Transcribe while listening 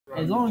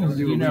as long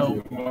as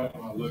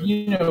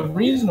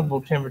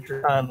reasonable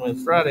temperature time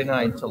with Friday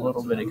night's a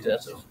little bit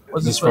excessive.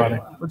 What's This Friday?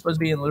 What's supposed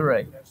to be in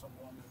Luray?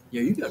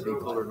 Yeah, you got to be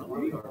colder than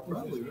we are,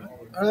 probably,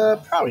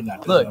 right? Probably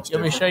not. Look,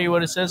 let me show you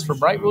what it says for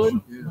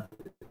Brightwood. Yeah.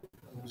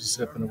 Just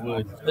in the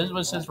wood. This is what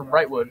it says for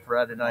Brightwood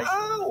Friday night.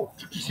 Oh.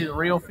 You see the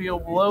real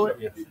field below it?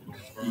 Yeah,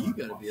 you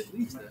got to be at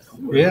least that.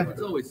 Yeah.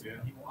 It's always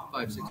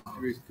 5-6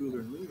 degrees cooler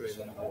in Luray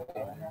than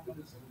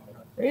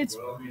It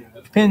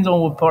depends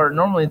on what part.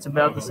 Normally, it's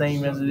about the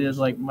same as it is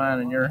like mine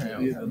and your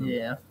house.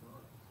 Yeah.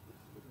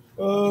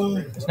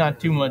 It's not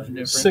too much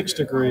different. 6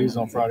 degrees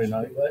on Friday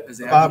night.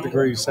 5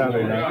 degrees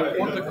Saturday night.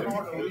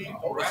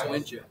 What's the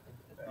wind chill?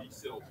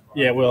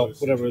 Yeah, well,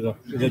 whatever it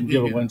didn't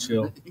give a wind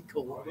chill.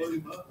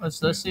 Let's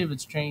see if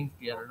it's changed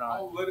yet or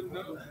not.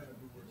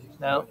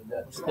 No,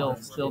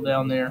 still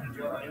down there.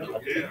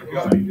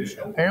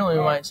 Apparently,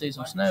 we might see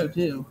some snow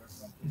too.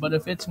 But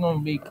if it's going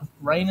to be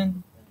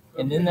raining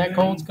and then that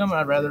cold's coming,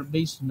 I'd rather it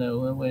be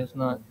snow. That way, it's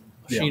not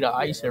a sheet of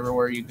ice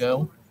everywhere you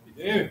go.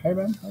 Hey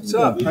man, what's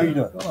up? How you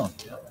doing? Hold on.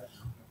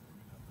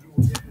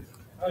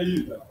 How are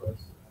you?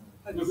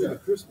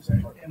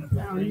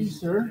 How are you,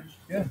 sir?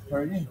 Yeah, how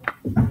are you?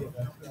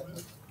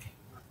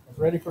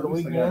 Ready for the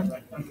weekend?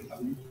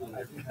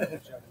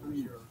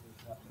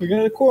 We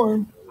got a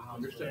quorum.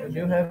 We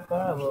do have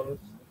 5 of us.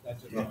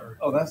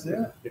 Oh, that's it.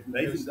 If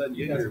Nathan doesn't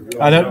get here,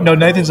 I don't. No,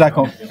 Nathan's not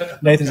going.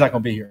 Nathan's not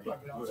going to be here.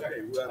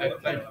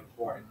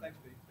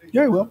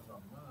 Yeah, he will.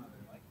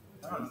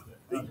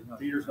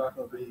 Peter's not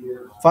going to be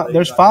here.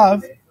 There's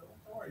 5.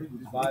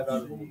 5 out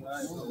of 9.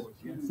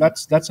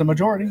 That's a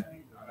majority.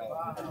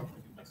 5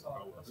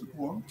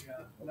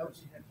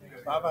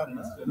 out of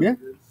 9. Yeah.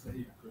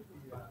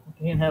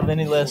 Can't have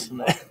any less than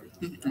that.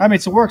 I mean,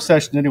 it's a work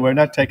session anyway. We're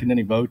not taking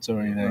any votes or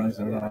anything.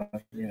 So,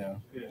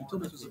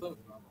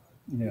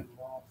 Yeah.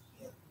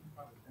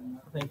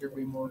 I think there'd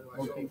be more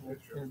people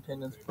in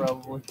attendance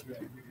probably.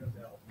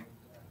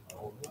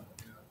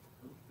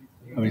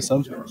 I mean,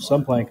 some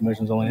planning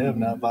commissions only have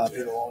 5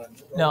 people on it.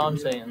 No, I'm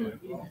saying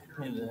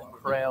in the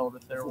crowd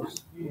if there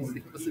was.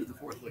 Let's do the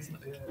 4th list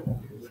night.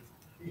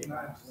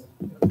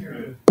 I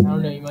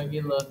don't know. You might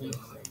get lucky.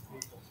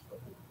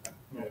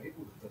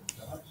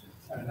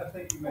 I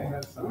think you may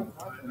have some.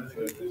 I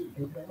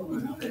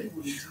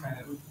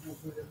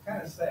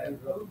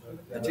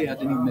tell you, I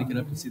didn't even make it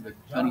up to see the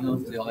tiny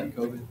homes. They all had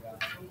COVID.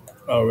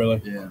 Oh,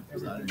 really? Yeah.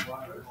 So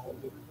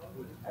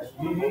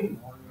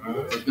I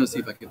was going to see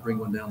if I could bring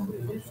one down on the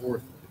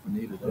 4th if we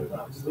needed it.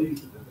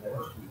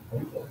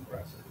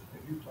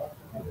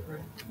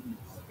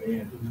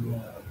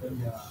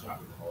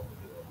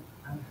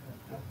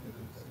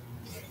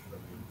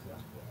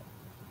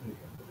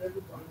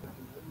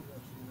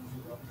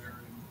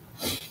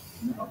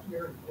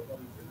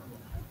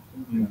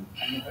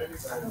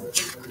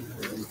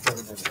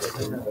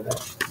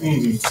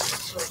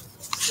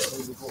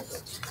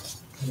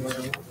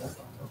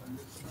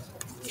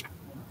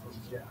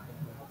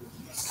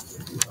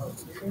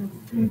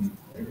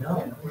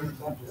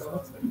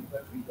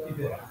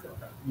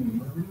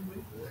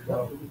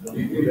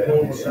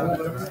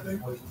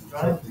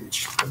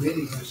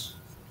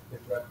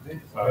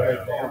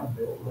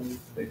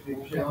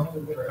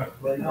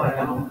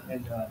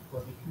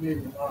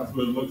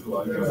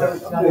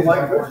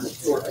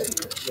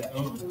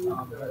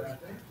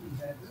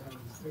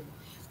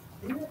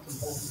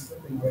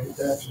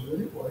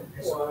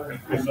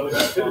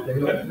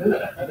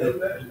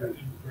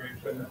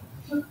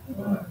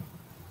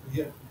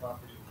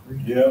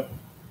 Yeah.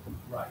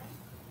 Right.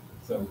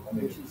 So, I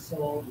mean,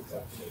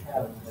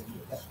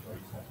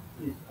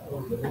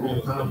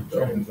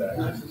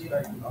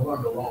 I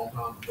learned a long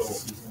time ago.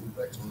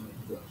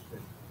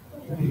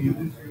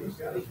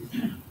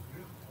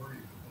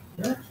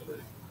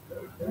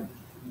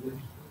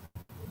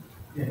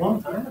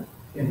 One time,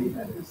 and he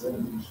had his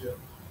citizenship.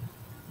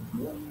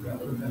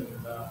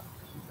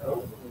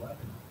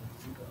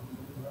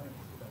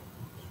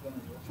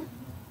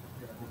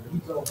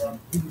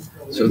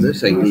 So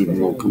this ain't even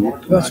gonna come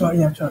up. That's right.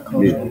 Yeah, I'm trying to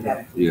call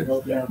Yeah,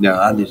 yeah. No,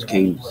 I just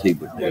came to see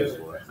what day it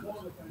was.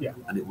 Yeah.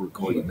 I didn't want to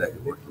call you back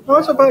at work. Oh,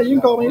 it's okay. You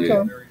can call me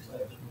anytime.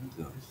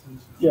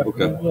 Yeah.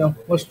 Okay. You know,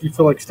 unless you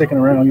feel like sticking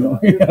around, you know.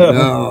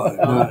 No,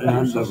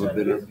 I've never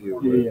been up here.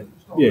 Yeah.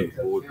 Yeah.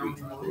 Board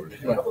meeting before.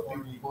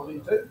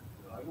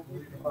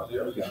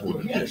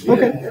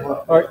 Okay.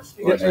 All right.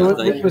 Yeah, hey,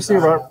 let's see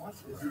about.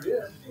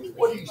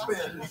 What do you spend?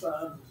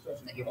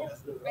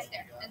 Right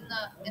there,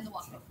 in the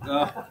walkway.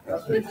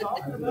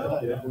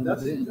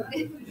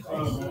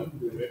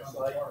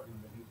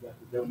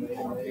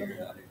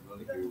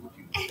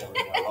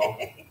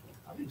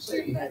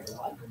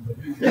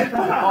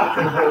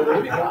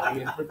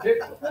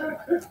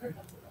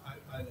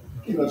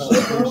 To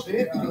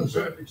a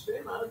certain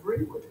extent, I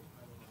agree with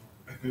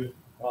you.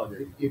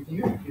 If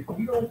you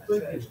don't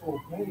think it's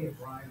okay,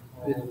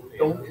 then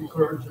don't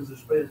encourage them to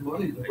spend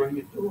money to bring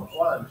it to us.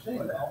 Well, I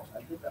understand that.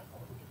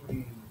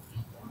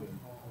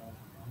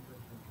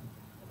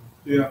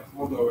 Yeah,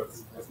 although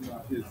it's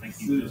not his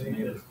decision.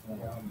 If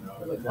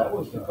I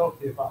was to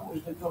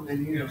come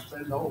in here and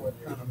spend all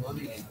that kind of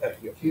money,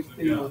 keep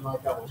feeling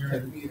like I was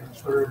taking it and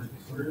third.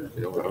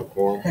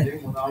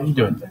 How you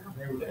doing?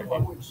 I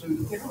would sue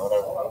the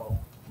county.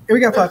 Here we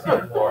got 5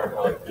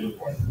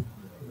 people.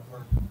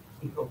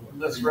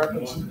 Less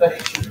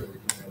representation.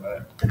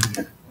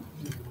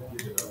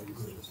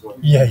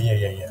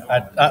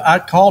 Yeah. I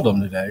called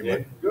them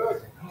today,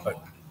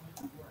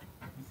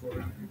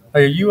 but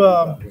are you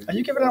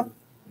giving out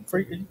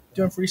free? Are you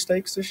doing free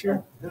steaks this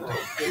year?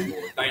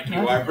 Thank you.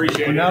 I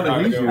appreciate it. Now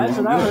that he's here. That's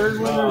what I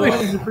heard. When I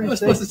was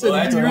supposed to say you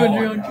ruined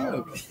your own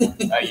joke.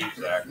 Thank you,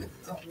 Zach.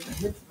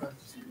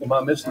 Am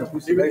I missing a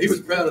piece of He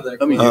was proud of that.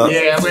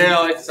 Yeah,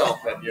 well, it's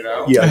something, you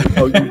know. Yeah.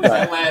 Oh, you got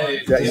I'm it. glad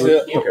it- That you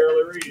is- can't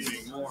barely read it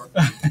anymore.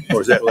 Or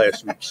is that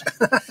last week's?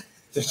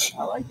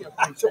 I like it.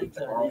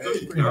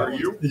 Are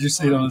you? Did you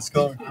see it on his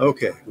car?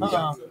 Okay. we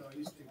got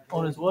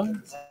On his what?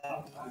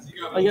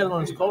 I got it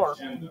on his car.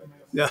 it.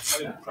 Yeah.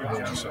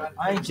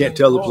 I ain't Can't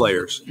tell the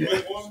players.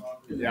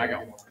 Yeah, I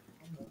got one.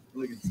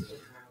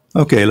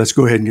 Okay, let's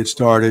go ahead and get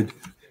started.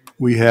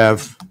 We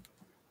have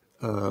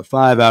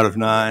 5 out of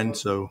 9,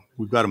 so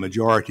we've got a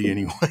majority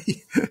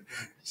anyway.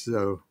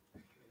 So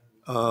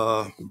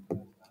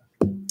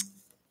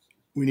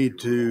we need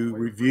to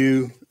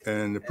review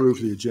and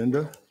approve the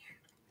agenda.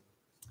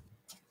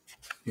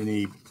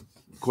 Any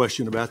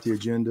question about the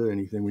agenda?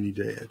 Anything we need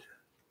to add?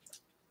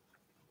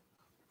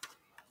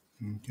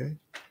 Okay.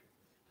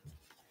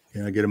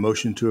 Can I get a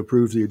motion to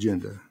approve the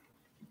agenda?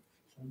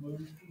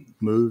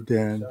 Moved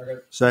and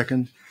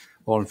second.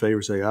 All in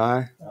favor say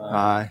aye.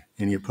 Aye.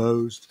 Any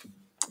opposed?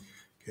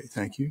 Okay,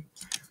 thank you.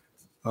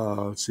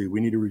 Let's see,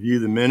 we need to review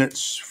the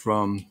minutes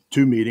from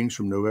 2 meetings,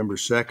 from November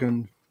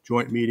 2nd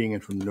joint meeting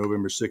and from the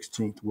November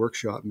 16th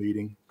workshop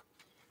meeting.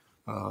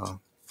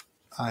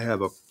 I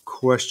have a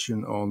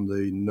question on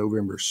the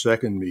November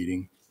 2nd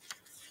meeting.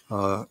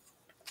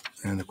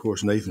 And of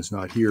course, Nathan's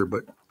not here,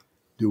 but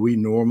do we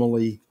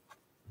normally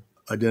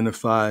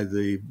identify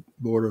the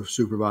Board of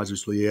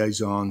Supervisors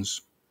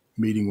liaisons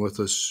meeting with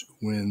us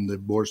when the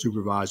Board of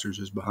Supervisors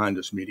is behind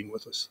us meeting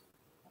with us?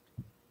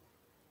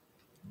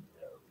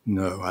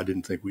 No, I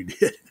didn't think we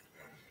did.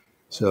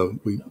 So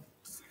we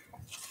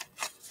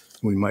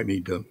might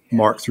need to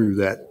mark through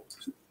that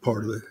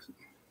part of the,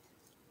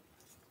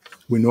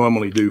 we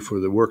normally do for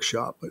the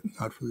workshop, but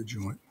not for the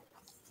joint.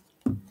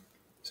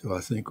 So I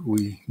think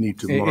we need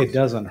to mark. It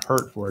doesn't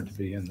hurt for it to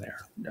be in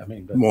there. I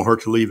mean, but Won't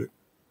hurt to leave it.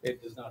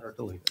 it does not hurt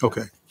to leave it.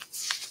 Okay.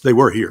 They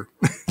were here.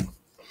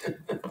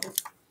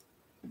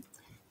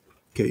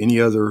 Okay, any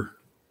other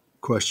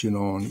question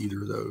on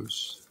either of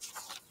those?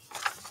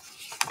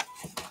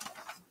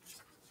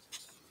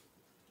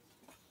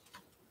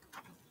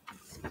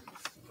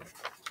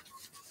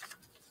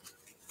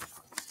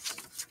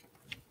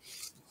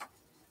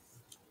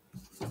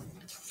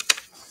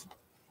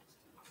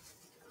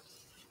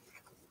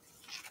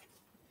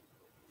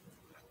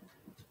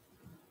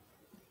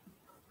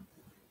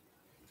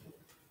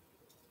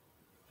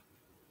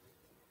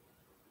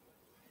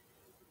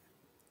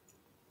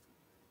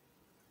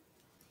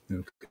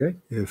 Okay,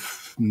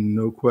 if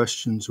no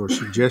questions or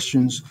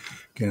suggestions,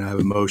 can I have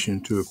a motion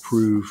to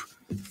approve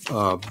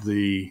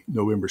the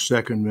November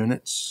 2nd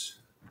minutes?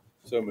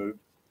 So moved.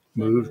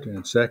 Moved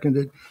and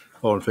seconded.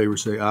 All in favor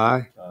say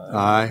aye.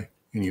 Aye.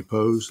 Any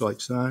opposed, like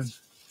sign?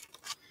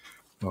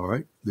 All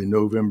right, the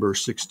November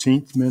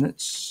 16th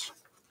minutes,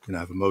 can I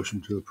have a motion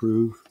to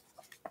approve?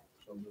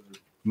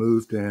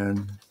 Moved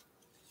and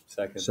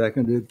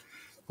seconded.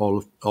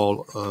 All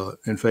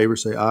in favor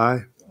say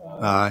aye.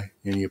 Aye.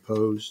 Any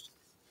opposed?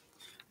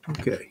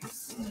 Okay.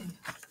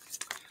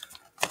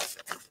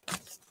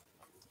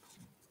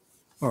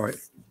 All right.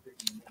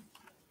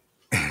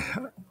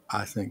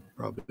 I think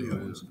probably I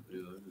was,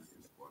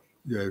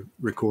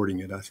 recording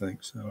it, I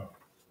think so.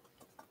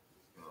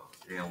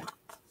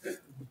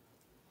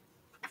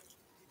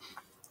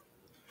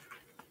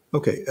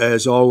 Okay,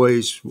 as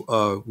always,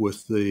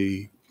 with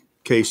the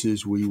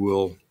cases, we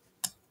will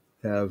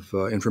have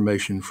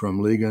information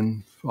from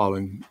Ligon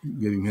following,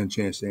 giving him a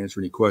chance to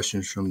answer any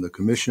questions from the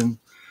commission.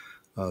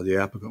 The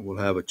applicant will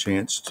have a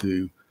chance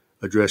to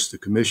address the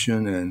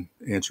commission and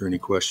answer any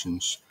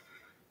questions.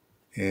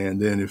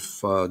 And then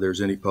if there's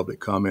any public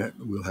comment,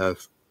 we'll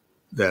have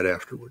that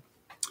afterward.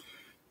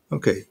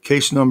 Okay,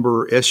 case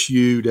number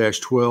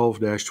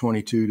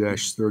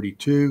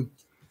SU-12-22-32,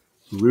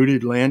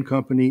 Rooted Land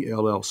Company,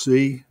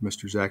 LLC,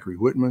 Mr. Zachary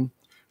Whitman,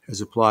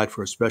 has applied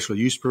for a special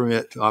use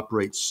permit to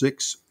operate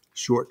 6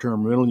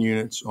 short-term rental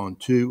units on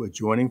 2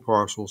 adjoining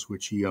parcels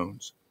which he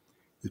owns.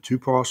 The 2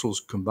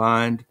 parcels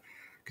combined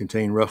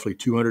contain roughly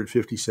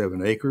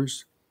 257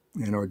 acres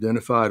and are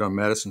identified on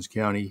Madison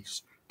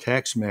County's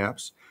tax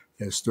maps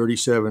as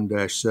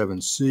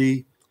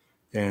 37-7C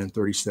and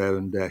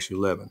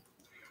 37-11.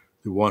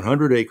 The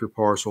 100-acre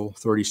parcel,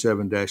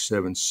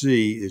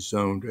 37-7C, is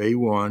zoned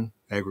A1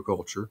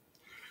 agriculture,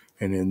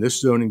 and in this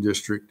zoning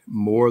district,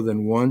 more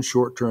than 1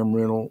 short-term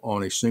rental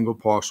on a single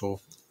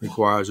parcel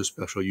requires a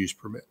special use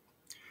permit.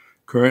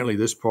 Currently,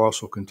 this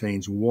parcel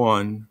contains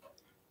 1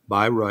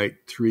 by right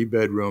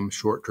 3-bedroom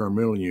short-term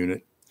rental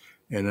unit,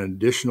 and an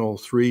additional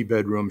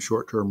 3-bedroom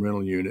short-term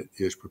rental unit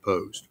is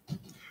proposed.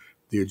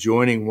 The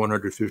adjoining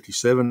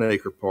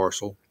 157-acre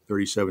parcel,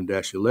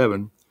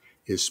 37-11,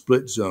 is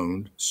split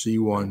zoned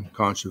C1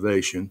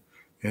 conservation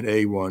and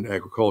A1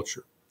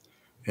 agriculture,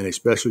 and a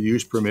special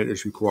use permit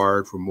is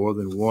required for more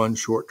than one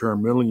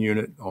short-term rental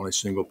unit on a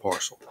single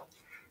parcel.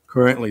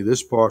 Currently,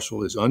 this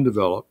parcel is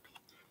undeveloped,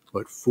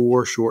 but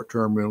 4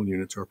 short-term rental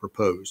units are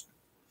proposed.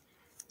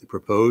 The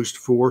proposed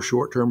 4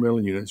 short-term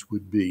rental units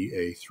would be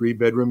a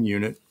 3-bedroom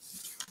unit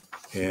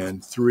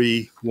and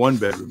 3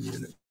 one-bedroom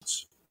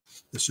units.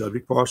 The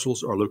subject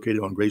parcels are located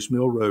on Grace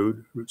Mill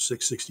Road, Route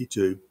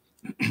 662.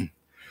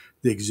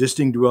 The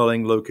existing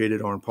dwelling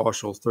located on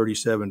parcel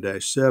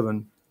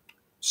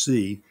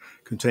 37-7C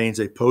contains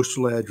a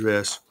postal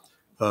address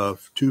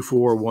of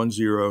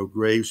 2410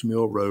 Graves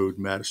Mill Road,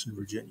 Madison,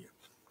 Virginia.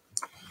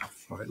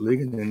 All right,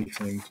 Ligon,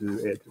 anything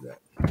to add to that?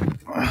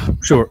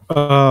 Sure.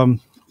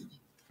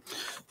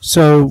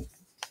 So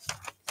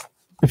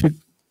if you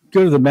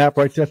go to the map,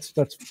 right, that's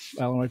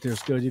Alan right there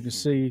is good. You can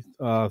see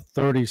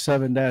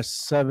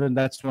 37-7,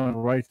 that's one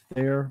right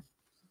there.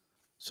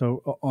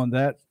 So on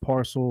that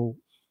parcel,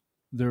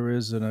 there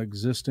is an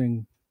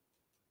existing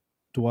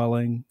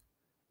dwelling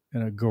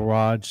and a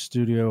garage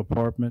studio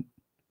apartment,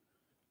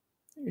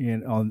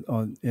 and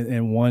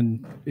and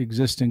one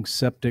existing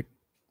septic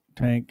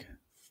tank,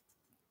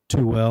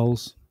 2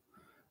 wells.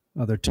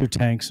 There are 2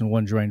 tanks and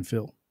 1 drain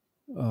fill.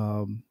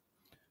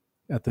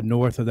 At the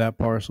north of that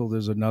parcel,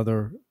 there's a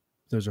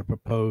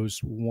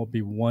proposed, won't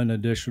be one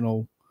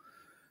additional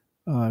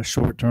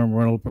short-term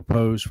rental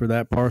proposed for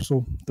that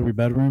parcel,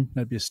 3-bedroom.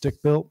 That'd be a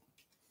stick built.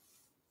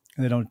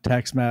 And then on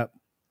tax map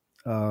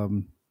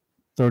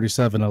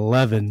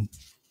 3711,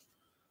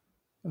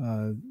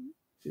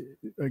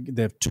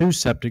 they have 2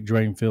 septic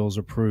drain fills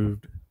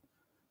approved.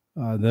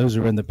 Those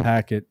are in the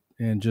packet.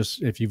 And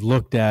just if you've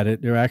looked at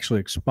it, they're actually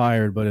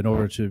expired, but in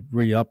order to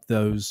re-up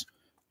those,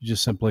 you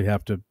just simply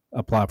have to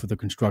apply for the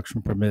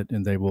construction permit,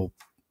 and they will,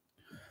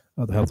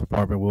 the health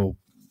department will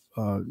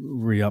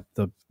re-up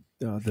the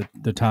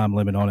time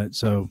limit on it.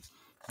 So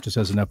just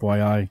as an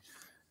FYI,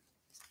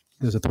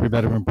 there's a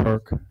 3-bedroom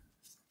perk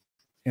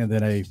and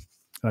then a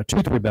 2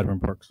 3-bedroom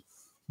perks.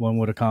 One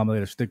would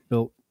accommodate a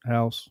stick-built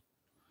house,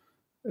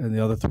 and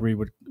the other 3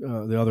 would,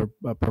 the other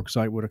perk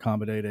site would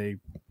accommodate a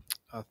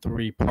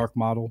 3 park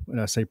model.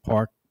 And I say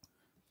park,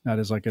 not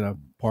as like in a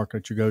park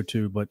that you go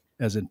to, but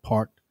as in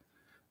parked.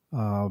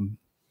 And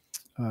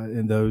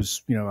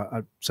those,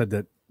 I said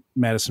that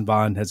Madison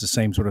Vaughn has the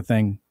same sort of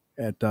thing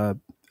at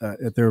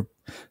their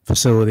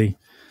facility.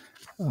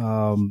 It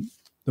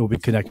will be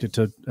connected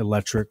to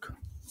electric,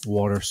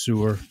 water,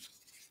 sewer.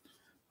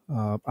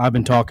 I've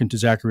been talking to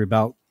Zachary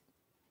about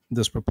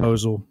this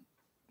proposal.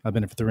 I've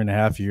been here for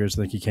 3.5 years.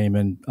 I think he came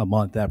in a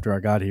month after I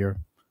got here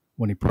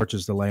when he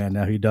purchased the land.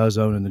 Now he does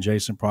own an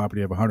adjacent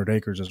property of 100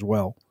 acres as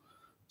well.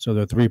 So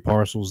there are 3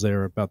 parcels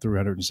there, about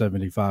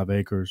 375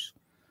 acres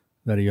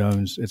that he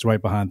owns. It's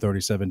right behind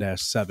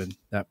 37-7,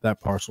 that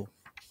parcel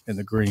in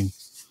the green.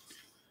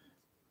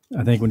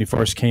 I think when he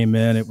first came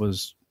in, it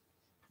was,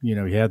 he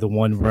had the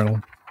 1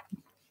 rental,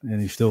 and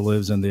he still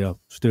lives in the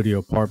studio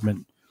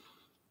apartment.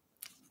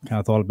 Kind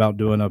of thought about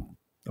doing a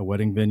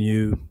wedding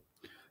venue,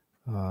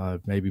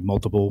 maybe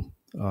multiple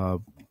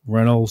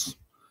rentals.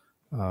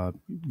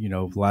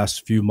 The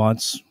last few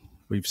months,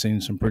 we've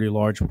seen some pretty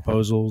large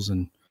proposals,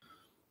 and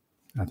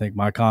I think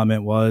my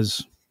comment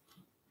was,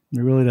 it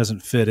really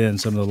doesn't fit in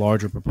some of the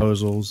larger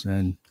proposals.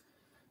 And,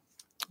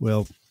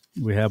 well,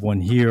 we have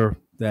one here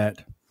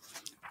that,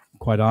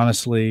 quite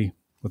honestly,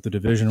 with the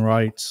division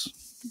rights,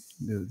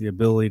 the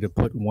ability to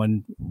put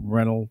 1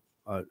 rental,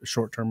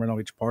 short-term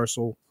rental each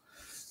parcel,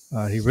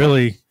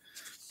 we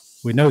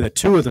know that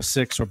 2 of the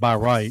 6 are by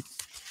right.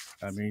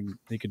 I mean,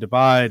 he could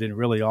divide and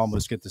really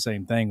almost get the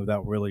same thing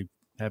without really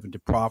having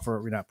to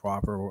or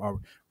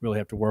really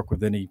have to work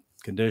with any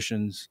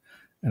conditions.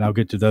 And I'll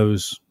get to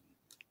those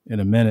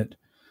in a minute.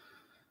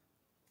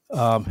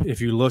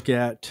 If you look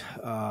at,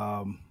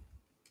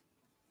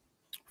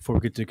 before we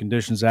get to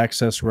conditions,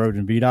 access road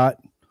and VDOT,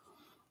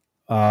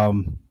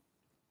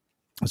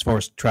 as far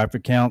as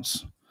traffic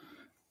counts,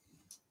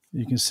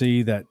 you can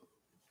see that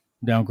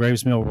down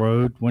Graves Mill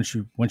Road, once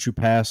you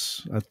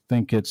pass, I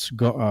think it's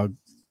Garth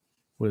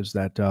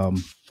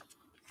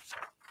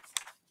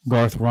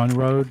Run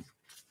Road,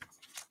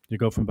 you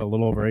go from a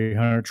little over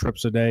 800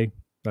 trips a day.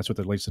 That's what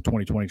at least the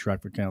 2020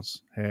 traffic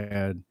counts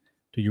had,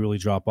 till you really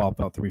drop off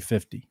about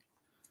 350.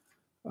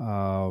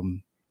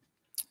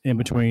 In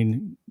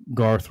between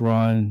Garth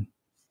Run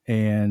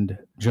and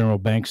General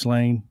Banks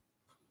Lane,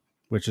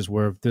 which is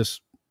where this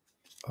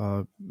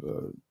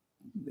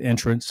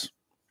entrance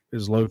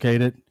is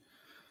located,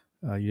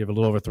 you have a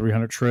little over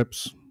 300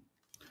 trips.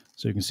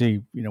 So you can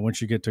see,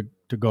 once you get to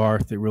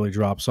Garth, it really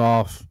drops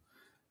off.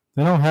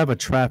 They don't have a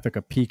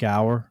peak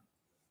hour.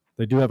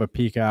 They do have a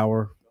peak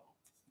hour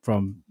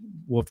from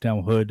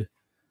Wolftown Hood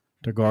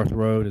to Garth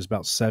Road is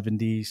about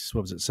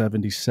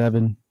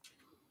 77.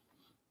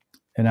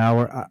 an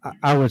hour.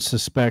 I would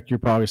suspect you're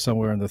probably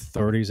somewhere in the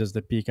 30s as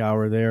the peak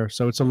hour there.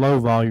 So it's a low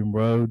volume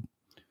road.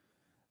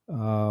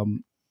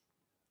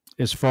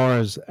 As far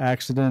as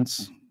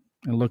accidents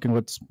and looking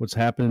what's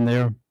happening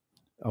there,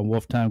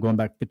 Wolf Town going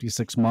back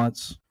 56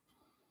 months,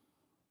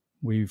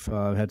 they've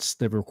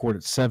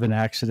recorded 7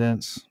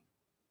 accidents.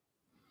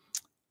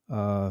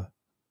 I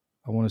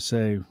want to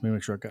say, let me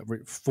make sure I got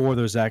 4 of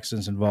those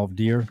accidents involved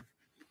deer.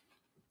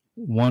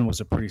 One was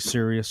a pretty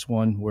serious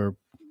one where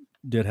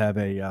did have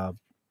a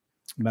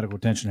medical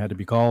attention had to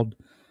be called.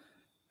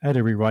 I had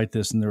to rewrite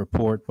this in the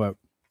report, but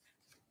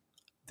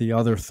the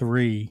other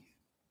 3,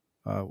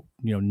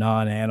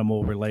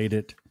 non-animal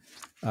related,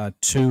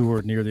 2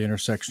 were near the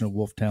intersection of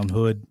Wolftown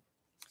Hood,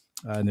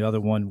 and the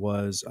other one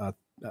was,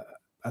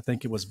 I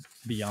think it was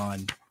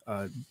beyond.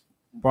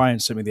 Brian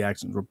sent me the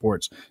accident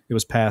reports. It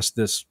was past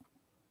this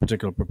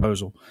particular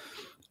proposal.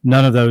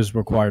 None of those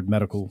required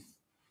medical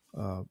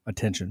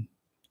attention.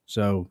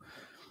 So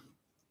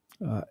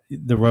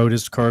the road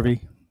is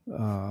curvy.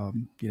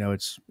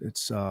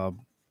 It's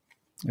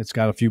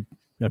got a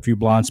few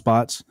blind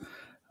spots,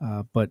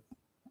 but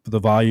for the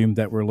volume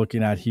that we're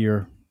looking at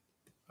here,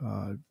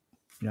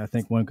 I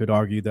think one could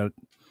argue that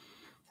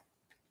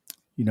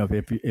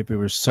if it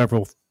was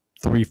several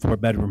 3-4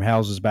 bedroom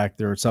houses back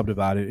there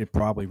subdivided, it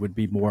probably would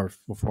be more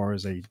as far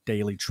as a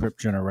daily trip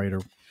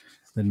generator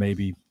than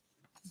maybe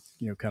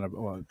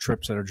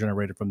trips that are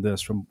generated from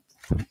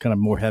kind of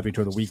more heavy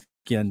to the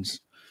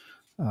weekends.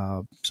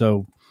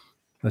 So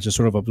that's just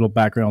sort of a little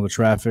background on the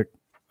traffic.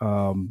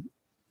 On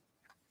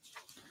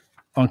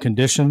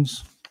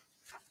conditions,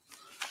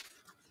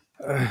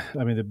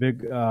 the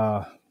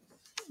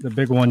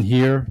big one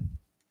here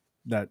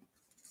that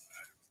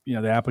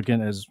the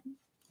applicant is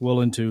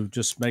willing to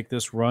just make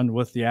this run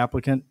with the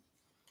applicant.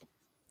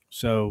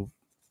 So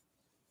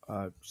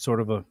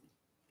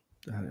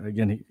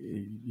again,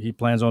 he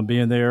plans on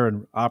being there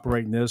and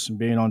operating this and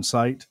being on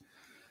site.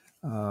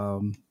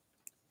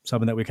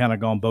 Something that we kind of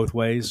gone both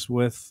ways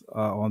with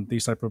on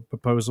these type of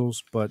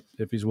proposals. But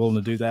if he's willing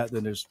to do that,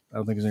 then I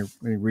don't think there's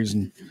any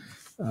reason.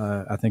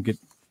 I think it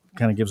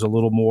kind of gives a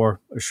little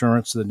more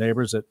assurance to the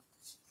neighbors that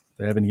if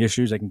they have any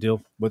issues, they can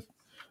deal with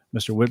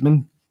Mr.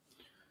 Whitman.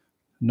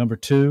 Number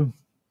 2,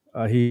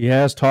 he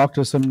has talked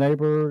to some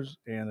neighbors,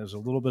 and there's a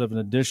little bit of an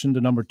addition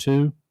to number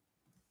 2.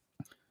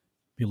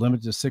 Be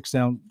limited to 6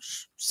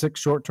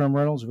 short-term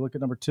rentals. If you look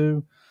at number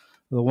 2,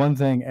 the one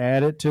thing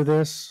added to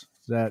this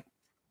that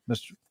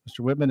Mr.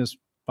 Whitman is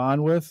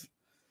fine with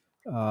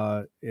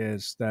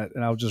is that,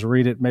 and I'll just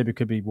read it. Maybe it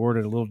could be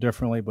worded a little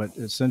differently, but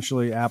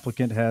essentially,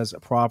 applicant has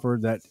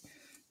proffered that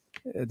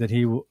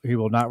he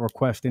will not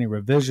request any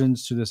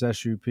revisions to this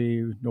SUP,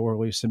 nor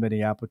will he submit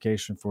any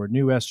application for a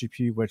new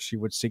SUP, which he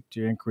would seek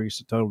to increase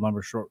the total number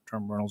of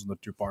short-term rentals in the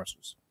 2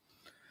 parcels.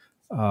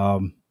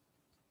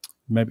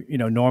 Maybe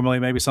normally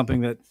maybe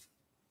something that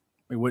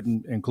we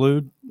wouldn't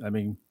include. I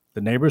mean,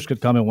 the neighbors could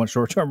come and want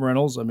short-term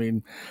rentals. I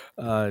mean,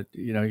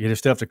 you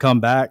just have to come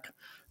back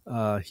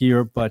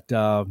here. But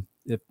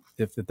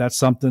if that's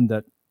something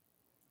that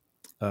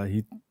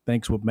he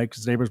thinks will make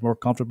his neighbors more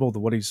comfortable with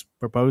what he's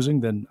proposing,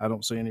 then I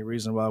don't see any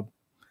reason why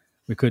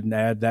we couldn't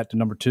add that to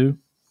number 2.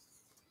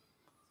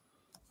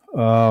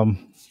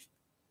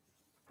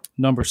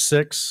 Number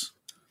 6,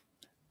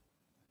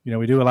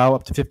 we do allow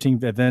up to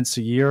 15 events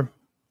a year,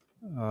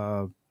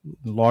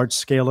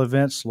 large-scale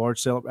events,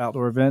 large-scale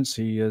outdoor events.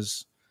 He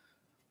is.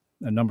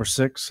 And number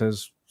 6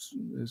 has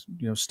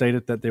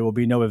stated that there will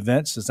be no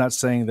events. It's not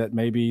saying that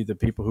maybe the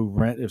people who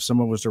rent, if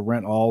someone was to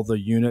rent all the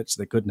units,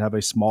 they couldn't have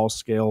a small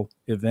scale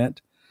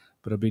event,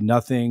 but it'll be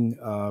nothing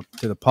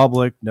to the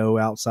public, no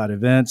outside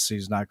events.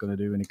 He's not going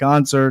to do any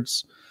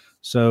concerts.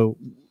 So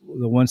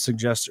the one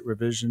suggested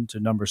revision to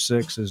number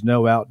 6 is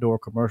no outdoor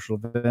commercial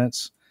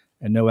events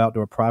and no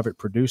outdoor private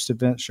produced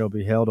events shall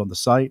be held on the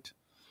site.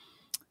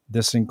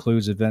 This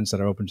includes events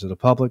that are open to the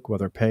public,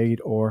 whether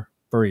paid or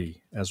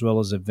free, as well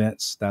as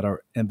events that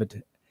are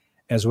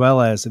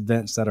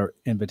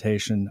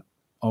invitation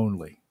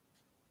only.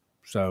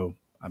 So,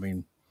 I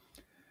mean,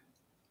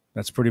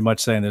 that's pretty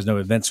much saying there's no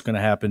events going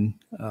to happen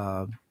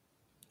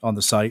on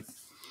the site.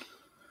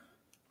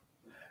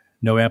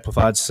 No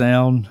amplified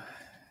sound,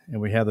 and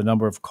we have the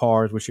number of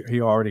cars, which he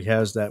already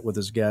has that with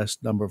his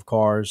guest. Number of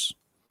cars,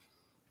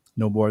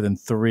 no more than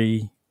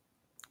 3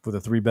 for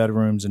the 3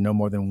 bedrooms, and no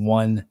more than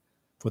 1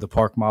 for the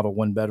park model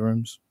 1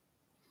 bedrooms.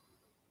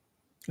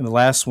 And the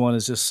last one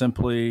is just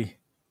simply,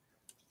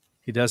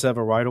 he does have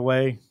a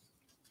right-of-way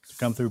to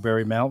come through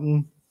Berry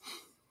Mountain.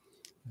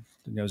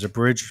 There's a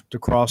bridge to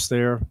cross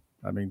there.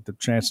 I mean, the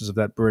chances of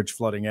that bridge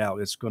flooding out,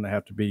 it's going to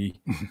have to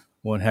be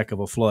one heck of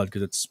a flood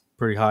because it's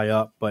pretty high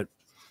up. But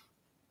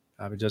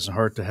it doesn't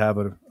hurt to have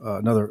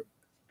another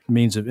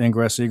means of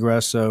ingress,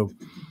 egress. So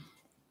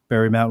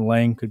Berry Mountain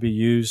Lane could be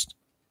used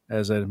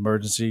as an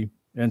emergency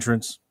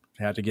entrance.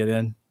 Had to get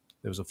in.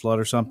 There was a flood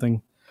or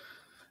something.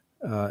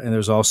 And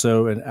there's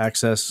also an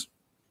access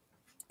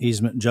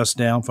easement just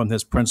down from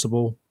this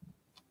principal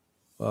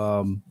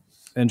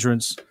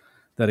entrance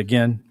that,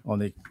 again, on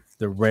the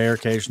rare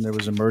occasion there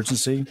was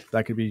emergency,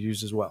 that could be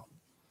used as well.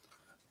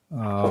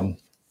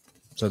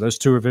 So those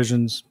two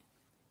revisions,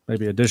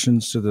 maybe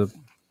additions to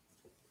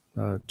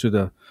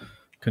the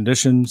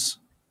conditions.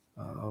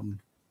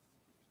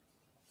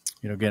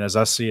 Again, as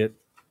I see it,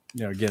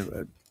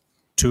 again,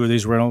 two of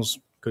these rentals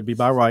could be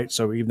by right.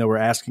 So even though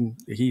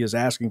he is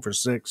asking for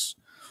 6.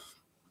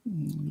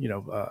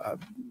 I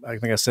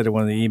think I said in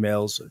one of the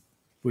emails,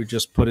 we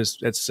just put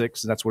it at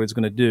 6, and that's what he's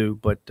going to do.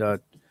 But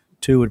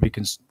 2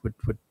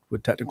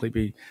 would technically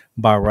be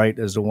by right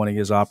as the one he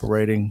is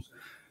operating.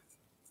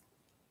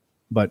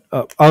 But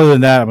other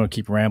than that, I'm going to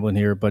keep rambling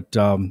here. But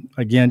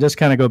again, just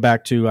kind of go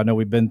back to, I know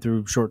we've been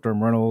through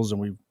short-term rentals,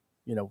 and we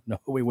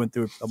went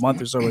through a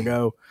month or so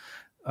ago.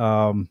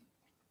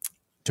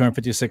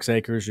 256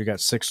 acres. You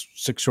got six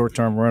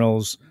short-term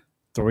rentals.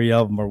 3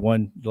 of them are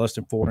less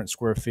than 400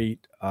 square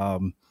feet.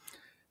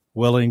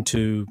 Willing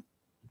to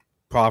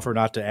proffer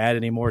not to add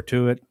any more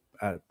to it.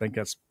 I think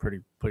that's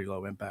pretty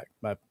low impact,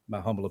 my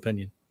humble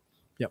opinion.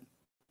 Yep.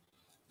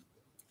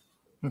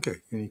 Okay.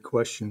 Any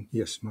question?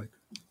 Yes, Mike.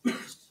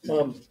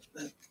 Do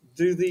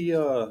you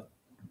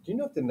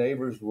know if the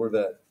neighbors were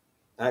that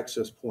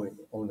access point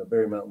on the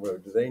Berry Mountain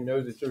Road, do they know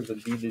that there's a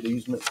deeded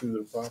easement through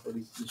their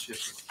property?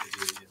 Yes,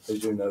 They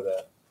do know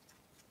that.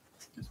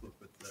 I spoke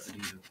with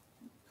Anita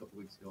a couple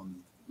weeks ago,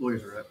 and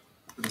lawyers are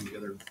putting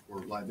together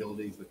for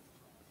liability, but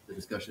the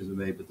discussions are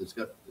made, but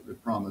the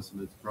promise,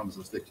 and it's a promise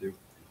I'll stick to.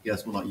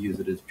 Yes, we'll not use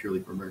it as purely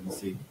for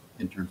emergency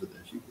in terms of the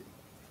SUV.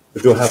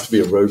 But there'll have to be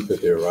a road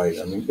put there, right?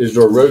 I mean, is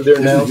there a road there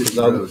now? There's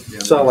a road, yeah.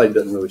 Satellite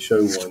doesn't really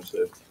show one,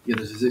 so. Yeah,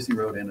 there's an existing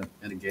road and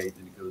a gate,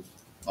 and it goes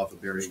off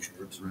of Berry,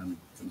 works around, and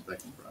comes back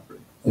to the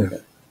property.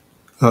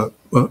 Okay.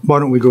 Well, why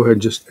don't we go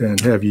ahead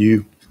and have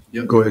you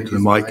Yep, go ahead to the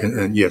mic use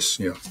and yes,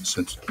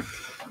 since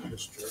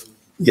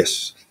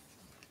yes.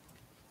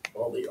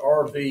 Well, the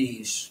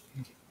RVs,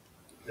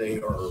 they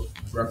are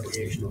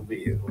recreational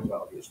vehicles,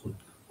 obviously.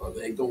 Are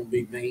they going to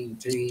be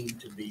maintained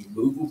to be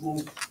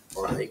movable,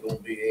 or are they going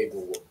to be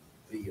able to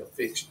be a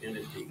fixed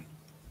entity?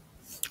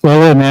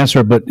 Well, I didn't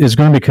answer, but it's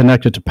going to be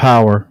connected to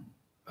power.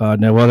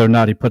 Now, whether or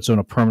not he puts on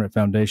a permanent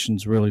foundation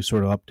is really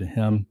sort of up to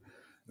him.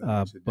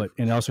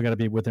 And also got to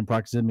be within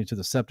proximity to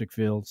the septic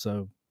field.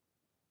 So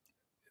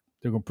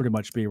they're going to pretty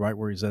much be right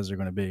where he says they're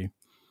going to be.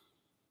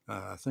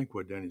 I think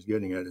what Danny's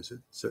getting at is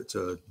it's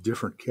a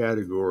different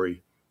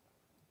category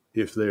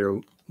if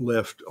they're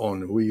left on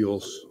the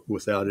wheels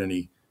without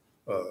any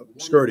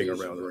skirting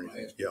around or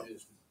anything. Yeah.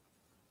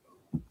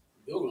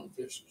 Building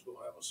officials going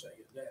to have a say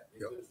in that,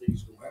 because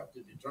he's going to have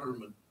to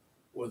determine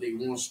whether he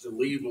wants to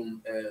leave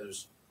them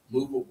as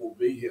movable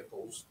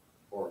vehicles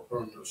or a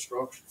permanent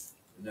structure.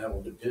 And that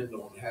will depend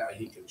on how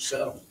he can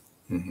settle.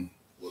 Mm-hmm.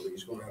 Whether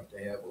he's going to have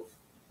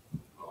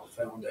a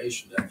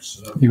foundation,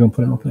 You gonna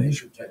put it on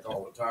foundation, take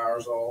all the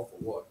tires off, or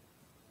what?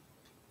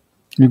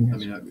 I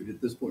mean, at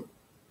this point,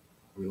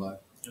 are we live?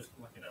 Just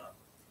looking up.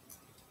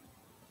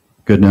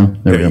 Good now.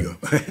 There we you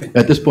go.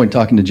 At this point,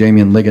 talking to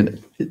Jamie and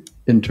Liggett,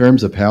 in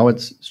terms of how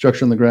it's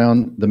structured on the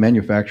ground, the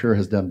manufacturer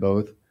has done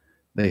both.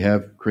 They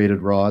have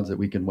created rods that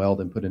we can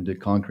weld and put into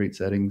concrete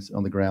settings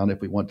on the ground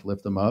if we want to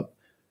lift them up.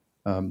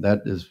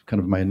 That is kind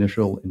of my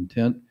initial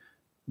intent.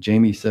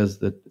 Jamie says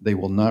that they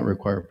will not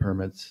require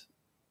permits,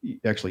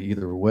 actually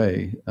either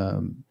way.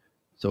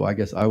 So I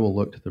guess I will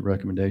look to the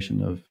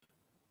recommendation of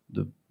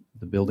the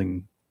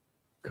building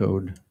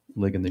code,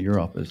 Liggett, in your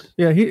office.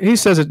 Yeah, he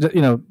says it.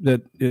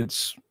 That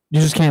it's, you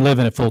just can't live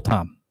in it full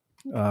time.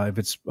 If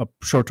it's a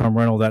short-term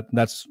rental,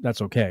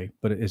 that's okay,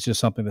 but it's just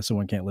something that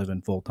someone can't live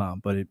in full time.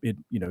 But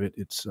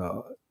it's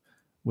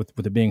with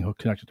it being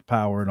connected to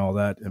power and all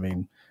that. I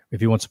mean, if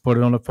he wants to put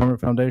it on a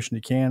permanent foundation,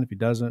 he can. If he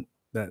doesn't,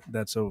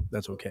 that's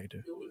okay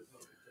too.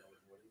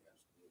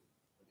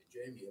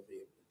 Jamie will be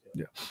able to tell.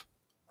 Yeah.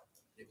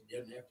 If he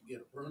doesn't have to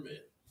get a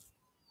permit,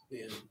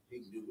 then he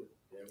can do it.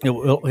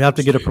 He'll have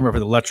to get a permit for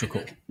the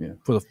electrical. Yeah.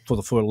 For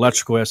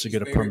electrical, he has to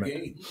get a Fair permit.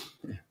 game.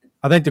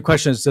 I think the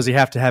question is, does he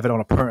have to have it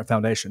on a permanent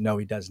foundation? No,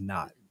 he does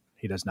not.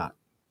 He does not.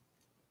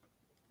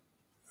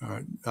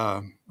 All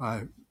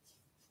right.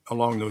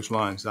 Along those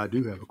lines, I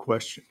do have a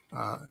question.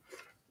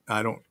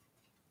 I'm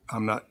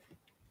not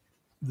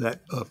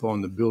that up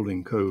on the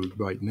building code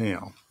right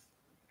now,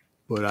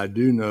 but I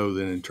do know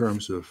that in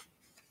terms of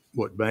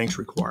what banks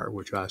require,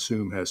 which I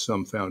assume has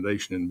some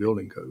foundation in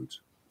building codes,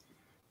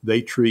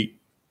 they treat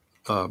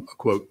a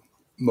quote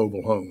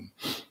mobile home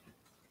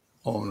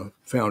on a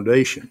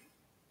foundation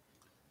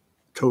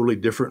totally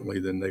differently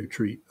than they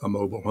treat a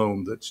mobile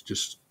home that's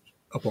just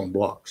up on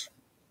blocks.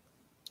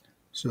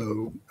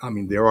 So, I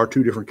mean, there are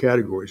two different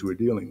categories we're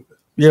dealing with.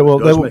 Yeah, well,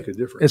 it does make a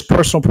difference. It's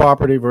personal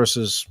property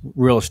versus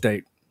real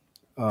estate.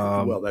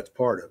 Well, that's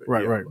part of it.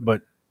 Right, yeah. right.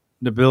 But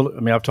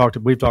we've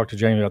talked to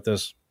Jamie about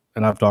this,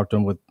 and I've talked to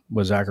him with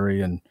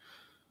Zachary, and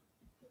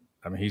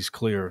I mean, he's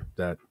clear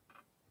that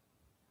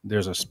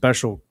there's a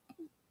special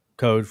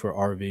code for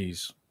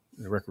RVs,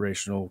 the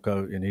recreational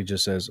code, and he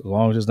just says as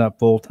long as it's not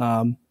full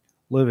time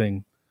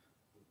living,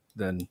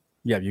 then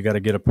yeah, you got to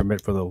get a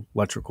permit for the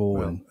electrical.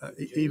 Well, and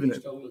even Jamie's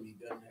if, told him he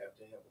doesn't have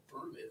to have a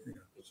permit.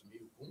 It's a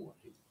moot point.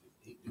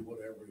 He can do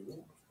whatever he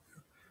wants.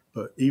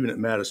 but even at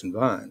Madison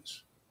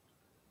Vines,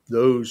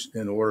 those,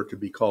 in order to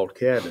be called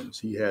cabins,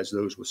 he has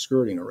those with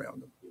skirting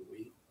around them.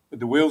 But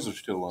the wheels are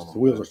still on The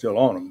them. wheels are still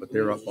on them, but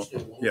they're up on,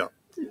 yeah.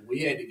 We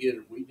had to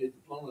get, we did the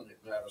plumbing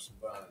at Madison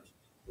Vines,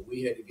 but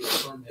we had to get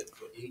a permit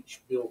for each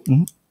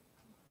building.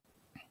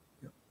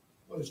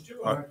 Well, it's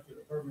still have to get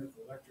a permit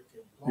for electric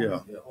and Yeah.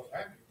 plumbing.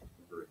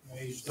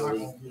 He's not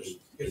gonna just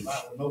get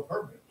by with no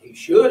permit. He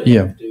should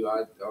Yeah. have to.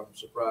 I'm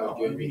surprised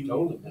Jamie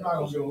told him You're not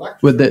gonna that. do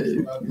electric. With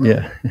the,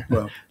 yeah.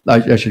 Well-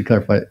 I should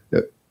clarify,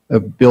 a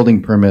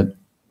building permit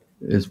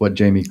is what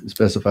Jamie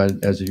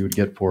specified as you would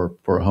get for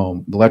a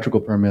home. The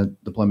electrical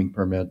permit, the plumbing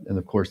permit, and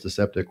of course the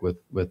septic with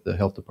the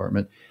health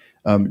department.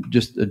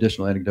 Just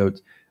additional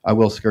anecdotes. I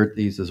will skirt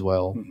these as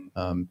well.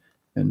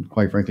 And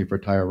quite frankly, for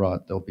tire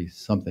rot, there'll be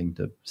something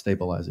to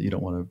stabilize it. You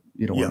don't want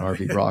an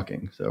RV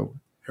rocking. So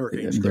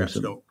Hurricane there's scraps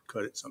some- don't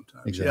cut it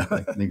sometimes.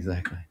 exactly, Yeah.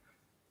 exactly.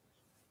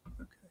 I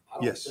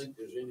don't Yes. think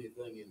there's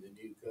anything in the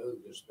new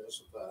code that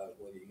specifies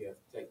whether you have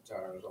to take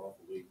tires off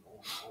or leave them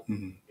on.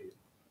 Mhm.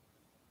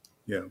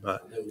 Yeah,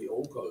 but, I know the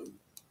old code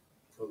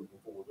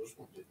before this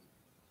one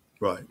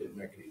right, didn't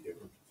make any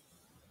difference.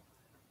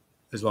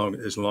 as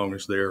long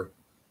as they're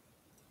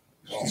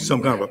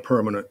some kind of a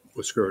permanent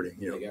with skirting,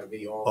 you They know, gotta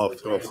be off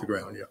the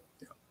ground, yeah.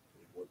 is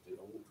what the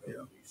old code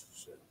Yeah. used to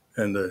say.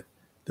 And the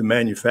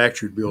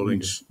manufactured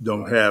buildings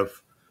don't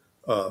have,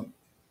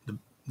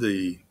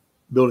 the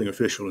building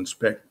official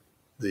inspect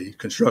the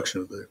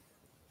construction of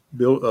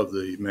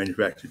the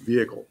manufactured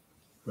vehicle.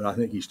 But I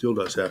think he still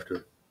does have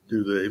to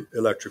do the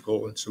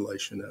electrical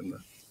installation and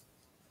the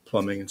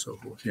plumbing and so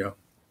forth, yeah.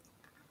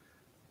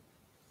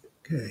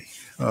 Okay,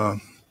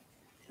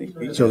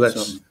 so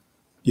that's,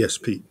 yes,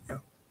 Pete, yeah.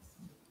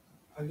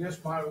 I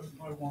guess my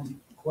one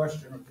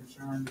question or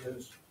concern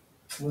is,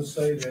 let's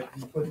say that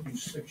you put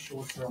these 6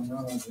 short-term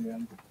rentals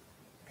in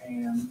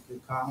and the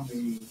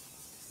economy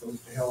goes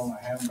to hell in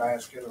a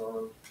handbasket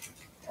or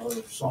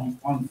some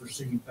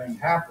unforeseen thing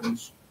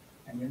happens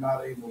and you're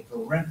not able to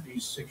rent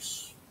these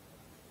 6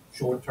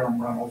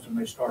 short-term rentals and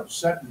they start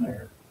sitting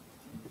there.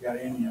 You got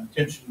any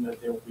intention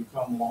that they'll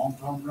become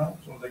long-term rentals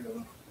or are they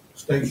gonna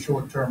stay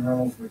short-term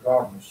rentals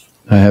regardless?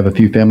 I have a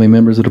few family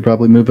members that'll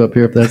probably move up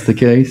here if that's the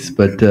case,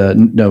 but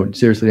no,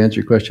 seriously, to answer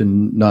your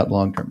question, not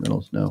long-term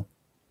rentals, no.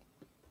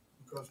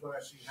 Because what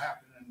I see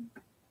happening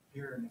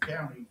here in the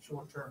county,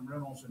 short-term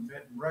rentals and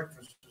bed and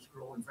breakfast is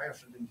growing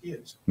faster than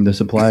kids. The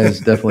supply is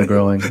definitely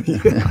growing. And,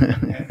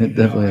 It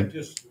definitely,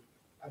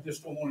 I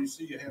just don't want to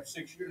see you have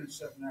 6 units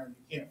sitting there and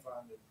you can't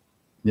find it.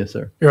 yes,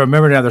 sir. Yeah,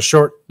 remember now, the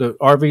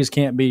RVs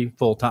can't be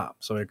full time,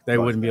 so they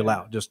wouldn't be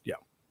allowed. Just yeah.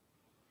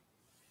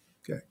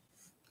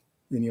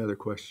 Any other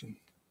question?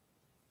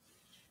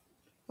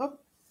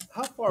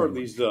 How far are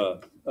these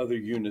other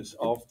units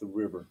off the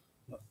river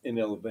in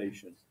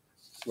elevation,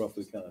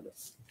 roughly, kind of?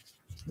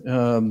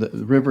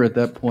 The river at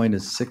that point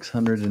is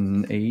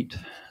 608.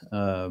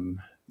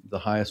 The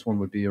highest one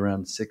would be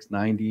around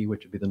 690,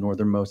 which would be the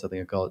northernmost. I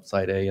think I call it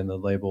Site A in the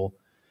label.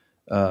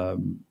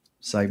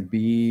 Site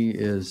B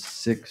is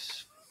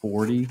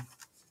 640,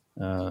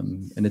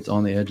 and it's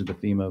on the edge of the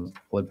FEMA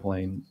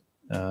floodplain.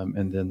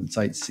 And then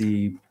Site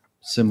C,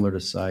 similar to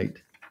Site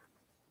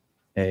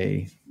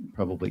A,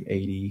 probably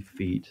 80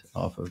 feet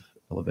off of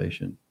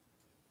elevation.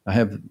 I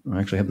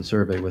actually have the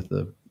survey with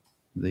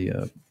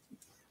the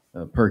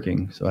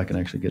perking, so I can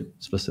actually get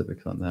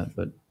specifics on that.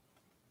 But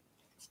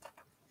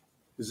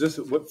Is this,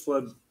 what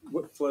flood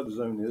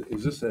zone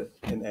is this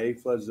an A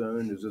flood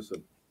zone? Is this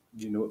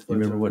do you know what flood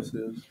remember zone what- this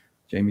is?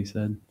 Jamie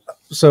said,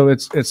 So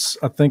it's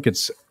I think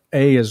it's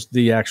A is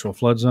the actual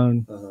flood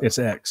zone. Uh-huh. It's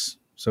X,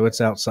 so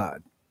it's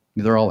outside.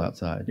 they're all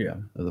outside. Yeah.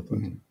 Of the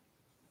flood zone.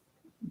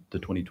 The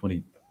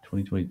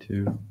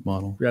 2022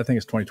 model. Yeah, I think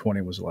it's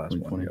 2020 was the last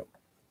one. 2020. Yep.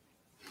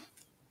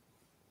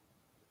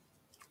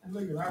 And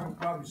look, I would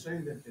probably say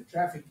that the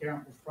traffic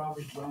count was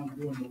probably done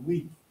during the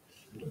week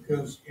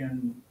because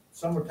in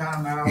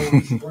summertime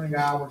hours, spring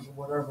hours or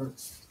whatever,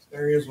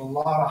 there is a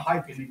lot of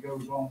hiking that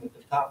goes on at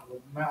the top of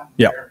the mountain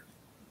Yep. there.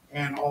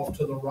 And off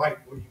to the right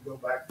where you go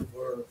back to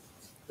where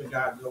the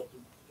guy built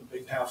the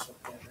big house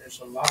up there.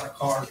 There's a lot of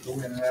cars go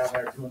in and out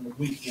there during the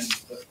weekends,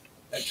 but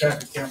that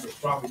traffic count was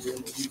probably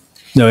during the week.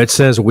 No, it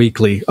says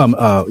weekly.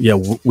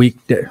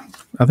 Weekday.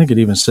 I think it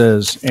even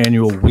says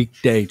annual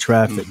weekday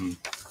traffic.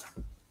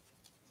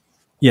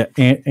 Yeah,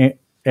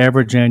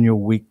 average annual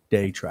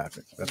weekday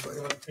traffic. That's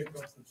right. Pick up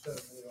the 7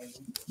 on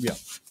weekends. Yeah.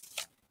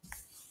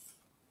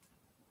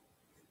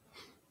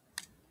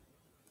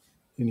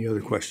 Any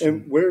other question?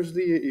 And where's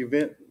the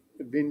event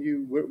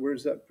venue?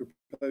 Where's that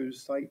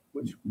proposed site?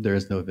 Which There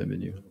is no event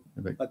venue.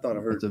 I thought I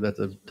heard. That's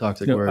a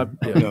toxic No, word. I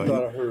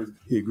thought I heard.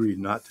 He agreed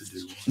not to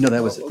do. No,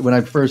 that was when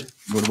I first,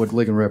 what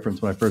Ligon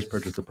referenced, when I first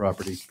purchased the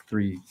property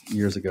 3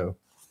 years ago.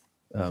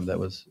 That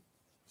was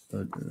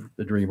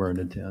a dream or an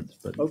intent.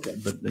 But, Okay.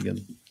 but again,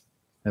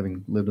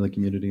 having lived in the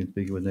community and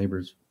speaking with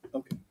neighbors,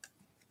 Okay.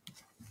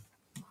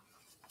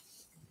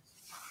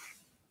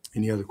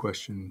 Any other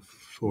question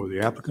for the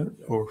applicant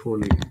or for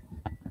the?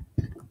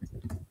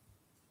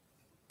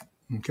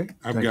 Okay.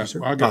 I've thank you, got sir.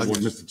 one, Yes.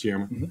 Mr.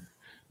 Chairman.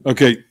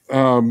 Okay,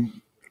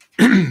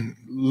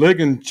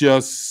 Ligon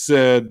just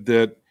said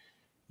that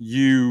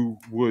you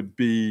would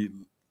be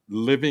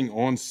living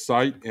on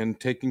site and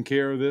taking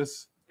care of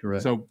this?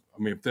 Correct. So,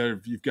 I mean,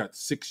 if you've got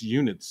 6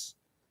 units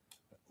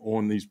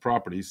on these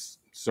properties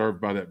served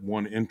by that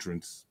one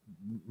entrance,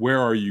 where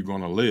are you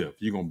going to live?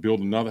 You going to build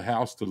another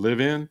house to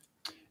live in?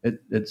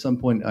 At some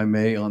point, I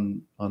may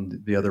on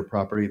the other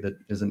property that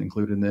isn't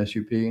included in the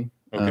SUP.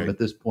 Okay. At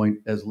this point,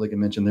 as Ligon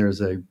mentioned, there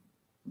is a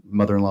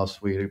mother-in-law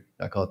suite.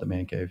 I call it the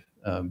man cave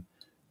that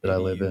I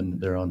live in.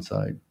 They're on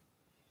site.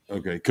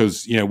 Okay,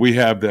 because we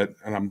have that,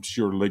 and I'm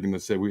sure Ligon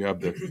said we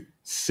have the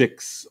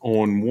 6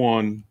 on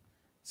 1,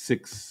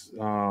 6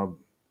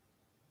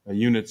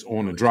 units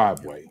on a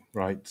driveway,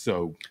 right?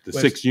 So the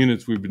 6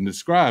 units we've been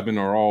describing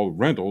are all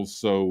rentals.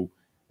 So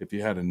if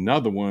you had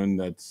another one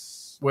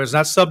that's it's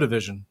not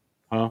subdivision.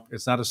 Huh?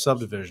 It's not a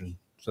subdivision.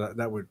 So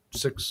that would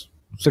six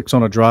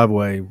on a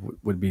driveway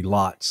would be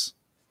lots.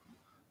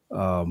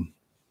 So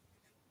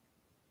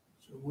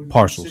it wouldn't be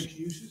Parcels. 6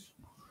 uses?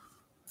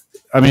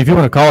 I mean, if you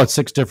want to call it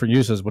 6 different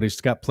uses, but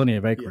he's got plenty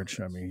of acreage.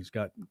 I mean, he's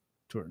got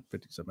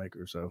 250 some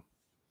acres. So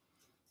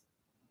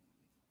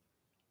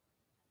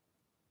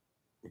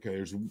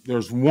okay,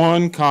 there's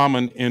one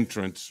common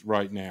entrance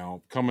right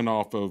now coming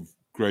off of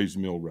Graves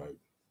Mill Road,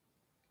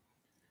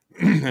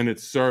 and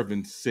it's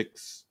serving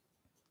 6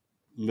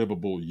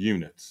 livable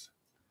units.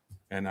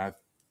 And I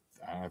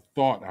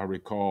thought I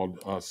recalled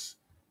us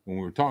when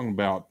we were talking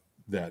about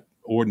that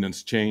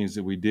ordinance change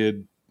that we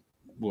did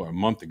a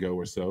month ago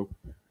or so,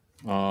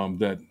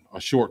 that a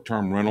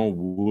short-term rental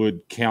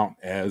would count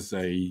as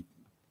a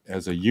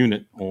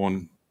unit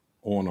on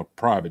a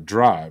private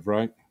drive,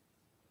 right?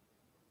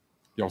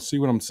 Y'all see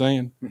what I'm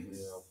saying? Yeah.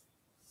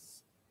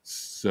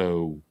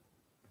 So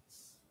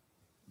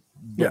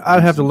yeah,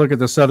 I'd have to look at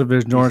the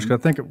subdivision ordinance. 'Cause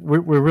I think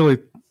we're really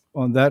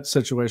on that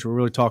situation. We're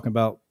really talking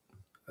about,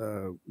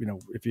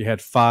 if you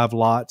had 5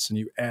 lots and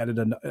you added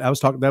I was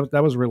talking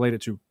that was related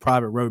to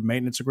private road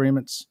maintenance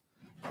agreements.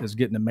 Is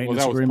getting a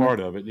maintenance that was agreement. part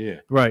of it,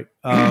 yeah. Right.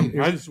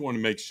 I just want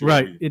to make sure.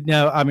 Right.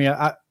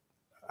 I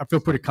feel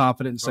pretty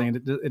confident in saying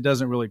that it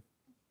doesn't really.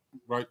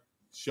 Right,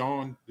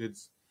 Sean.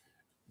 It's.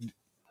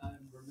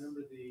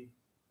 Remember the.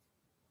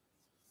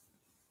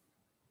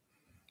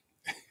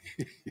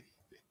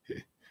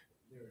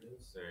 There it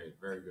is.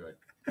 Very good.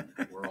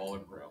 We're all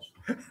impressed.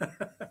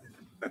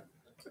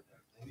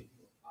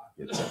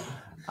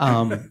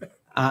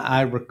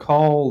 I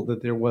recall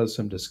that there was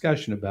some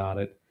discussion about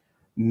it.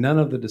 None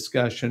of the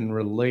discussion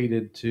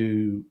related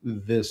to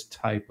this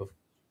type of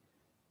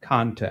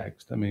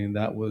context. I mean,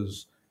 that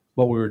was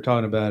what we were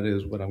talking about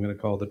is what I'm going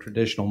to call the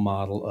traditional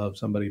model of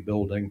somebody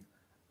building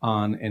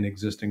on an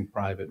existing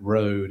private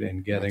road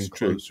and getting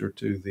closer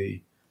to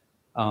the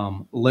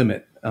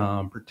limit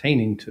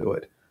pertaining to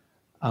it.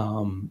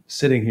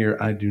 Sitting here,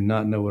 I do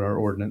not know what our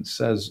ordinance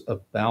says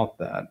about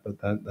that, but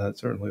that's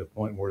certainly a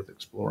point worth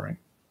exploring.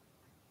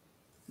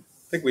 I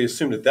think we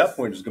assumed at that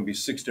point there's going to be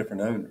 6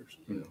 different owners,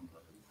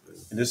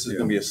 and this is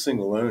going to be a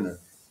single owner,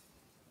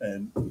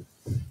 and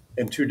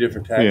 2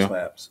 different tax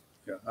maps.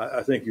 Yeah,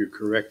 I think you're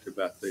correct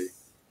about the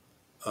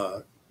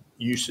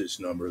uses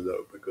number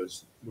though,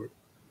 because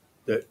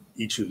that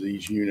each of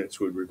these units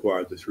would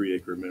require the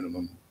 3-acre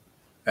minimum.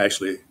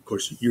 Actually, of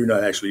course, you're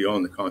not actually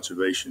on the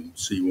conservation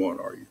C1,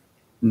 are you?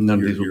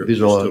 None of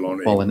these are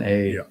all fall in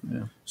A.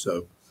 Yeah.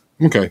 So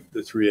Okay.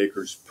 the 3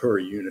 acres per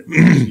unit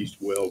is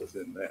well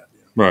within that.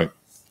 Yeah. Right.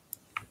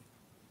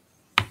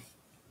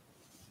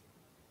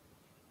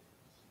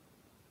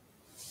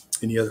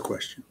 Any other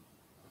question?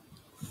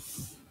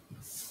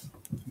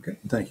 Okay,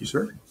 thank you,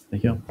 sir.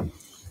 Thank you.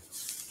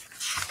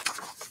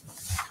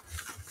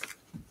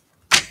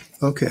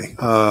 Okay,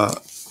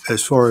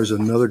 as far as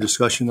another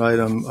discussion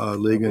item,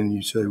 Ligon,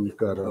 you said we've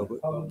got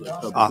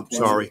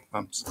sorry,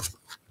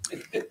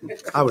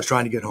 I was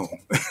trying to get home.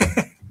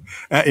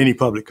 Any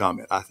public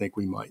comment? I think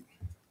we might.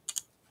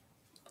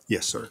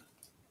 Yes, sir.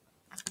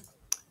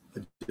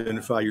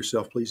 Identify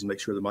yourself, please, and make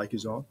sure the mic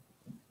is on.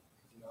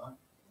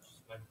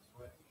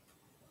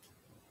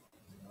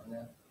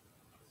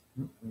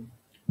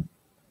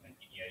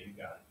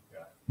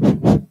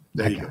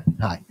 There you go.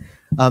 Hi.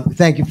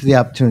 Thank you for the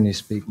opportunity to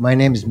speak. My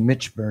name is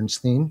Mitch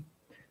Bernstein.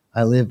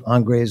 I live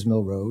on Graves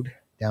Mill Road,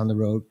 down the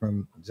road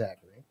from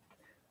Zachary.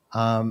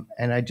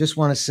 And I just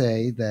want to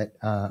say that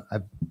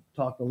I've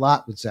talked a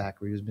lot with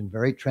Zachary, who's been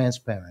very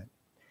transparent.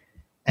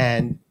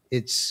 And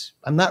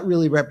I'm not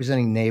really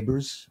representing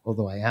neighbors,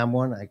 although I am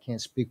one. I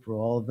can't speak for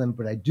all of them,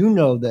 but I do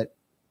know that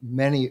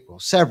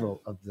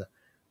several of the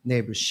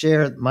neighbors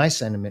share my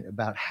sentiment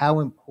about how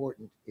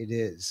important it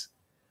is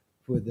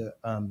for the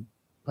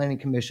Planning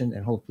Commission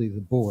and hopefully the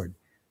board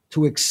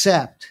to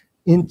accept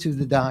into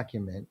the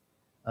document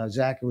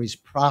Zachary's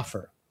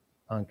proffer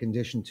on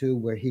condition 2,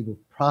 where he will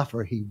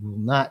proffer he will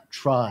not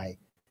try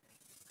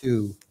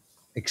to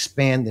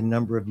expand the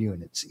number of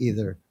units,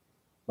 either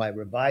by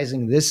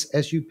revising this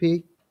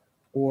SUP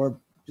or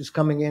just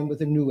coming in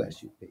with a new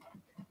SUP.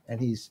 And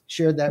he's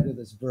shared that with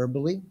us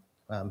verbally.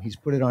 He's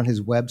put it on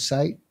his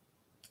website,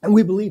 and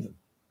we believe him.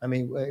 I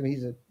mean,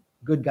 he's a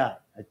good guy.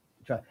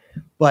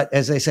 But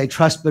as they say,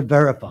 trust but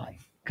verify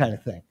kind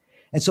of thing.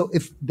 And so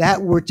if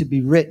that were to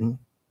be written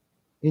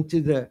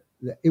into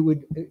it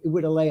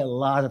would allay a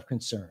lot of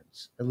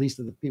concerns, at least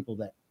of the people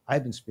that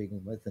I've been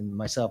speaking with, and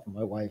myself and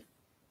my wife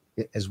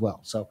as well.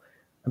 So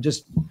I'm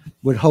just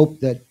would hope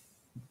that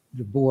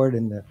the board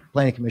and the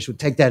planning commission would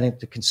take that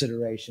into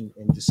consideration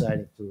in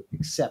deciding to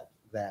accept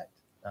that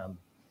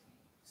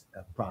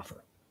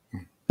proffer.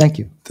 Thank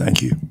you.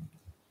 Thank you.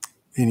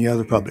 Any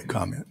other public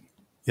comment?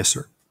 Yes,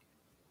 sir.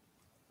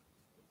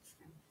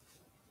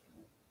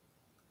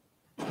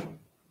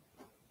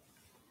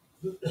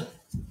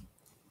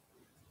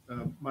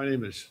 My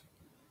name is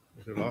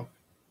it off?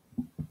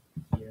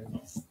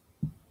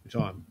 It's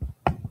on.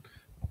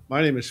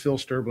 My name is Phil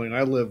Sterbling.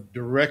 I live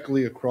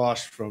directly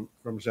across from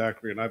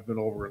Zachary, and I've been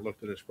over and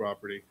looked at his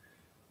property.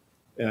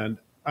 And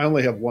I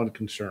only have one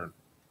concern,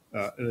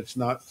 and it's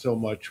not so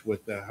much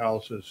with the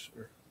houses.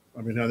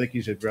 I think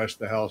he's addressed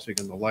the housing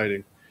and the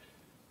lighting.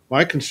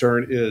 My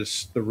concern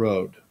is the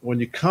road. When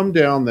you come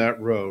down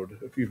that road,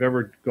 if you've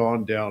ever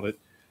gone down it,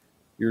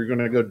 you're going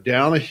to go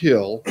down a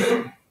hill,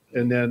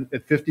 and then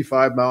at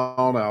 55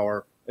 mile an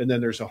hour, and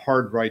then there's a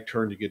hard right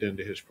turn to get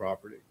into his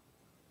property.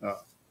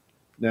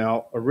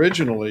 Now,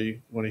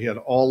 originally, when he had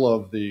all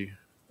of the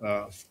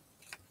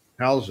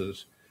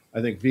houses,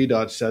 I think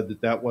VDOT said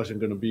that wasn't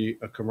going to be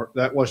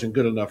that wasn't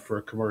good enough for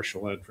a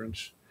commercial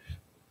entrance.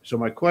 So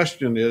my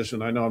question is,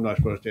 and I know I'm not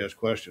supposed to ask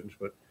questions,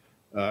 but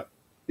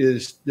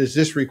does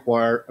this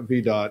require a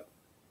VDOT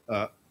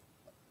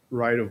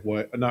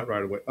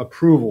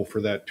approval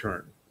for that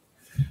turn?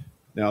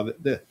 Now,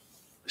 the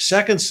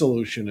second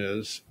solution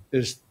is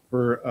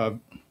for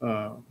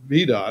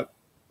VDOT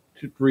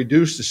to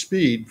reduce the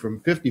speed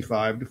from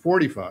 55 to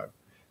 45,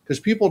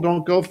 because people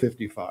don't go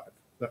 55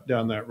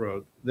 down that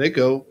road. They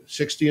go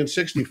 60 and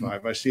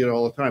 65. I see it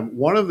all the time.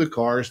 One of the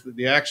cars,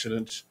 the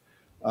accidents,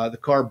 the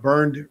car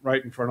burned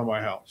right in front of my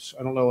house.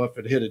 I don't know if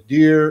it hit a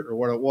deer or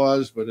what it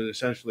was, but it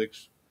essentially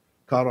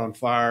caught on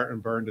fire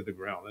and burned to the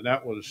ground. And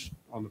that was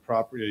on the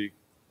property,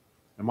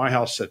 and my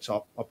house sits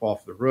up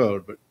off the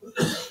road. But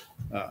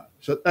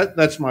so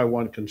that's my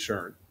one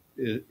concern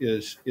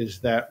is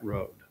that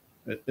road.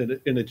 And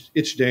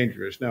it's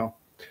dangerous. Now,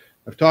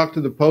 I've talked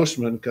to the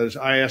postman because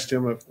I asked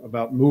him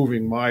about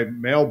moving my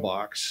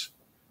mailbox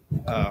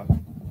to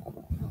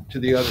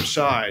the other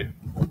side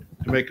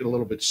to make it a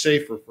little bit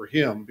safer for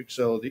him.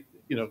 So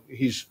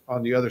he's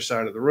on the other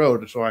side of the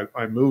road, so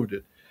I moved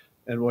it.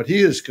 And what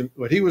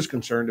he was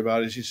concerned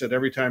about is he said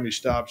every time he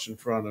stops in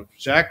front of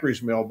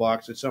Zachary's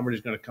mailbox that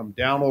somebody's going to come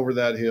down over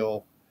that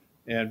hill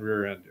and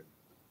rear end him.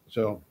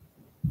 So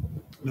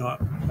now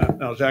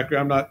Zachary,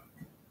 I'm not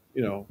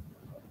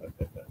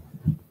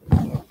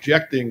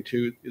objecting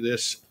to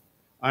this.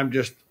 I'm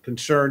just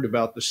concerned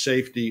about the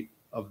safety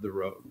of the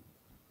road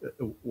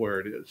where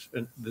it is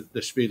and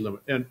the speed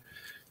limit. And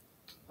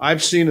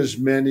I've seen as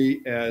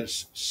many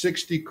as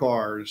 60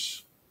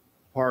 cars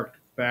parked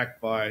back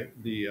by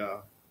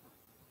the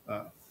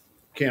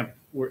camp,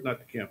 not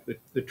the camp,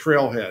 the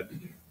trailhead,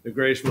 the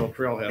Grays Mill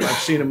trailhead. I've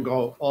seen them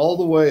go all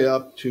the way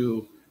up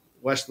to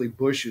Wesley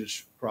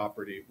Bush's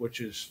property,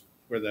 which is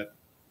where the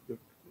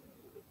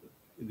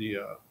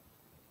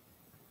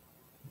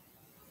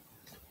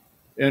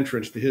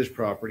entrance to his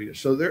property.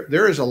 So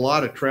there is a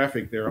lot of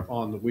traffic there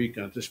on the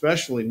weekends,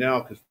 especially now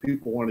because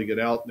people want to get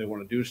out and they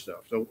want to do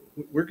stuff. So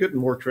we're getting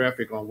more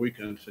traffic on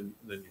weekends than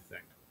you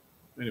think.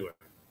 Anyway,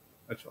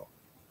 that's all.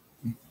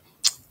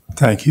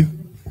 Thank you.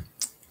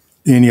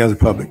 Any other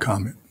public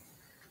comment?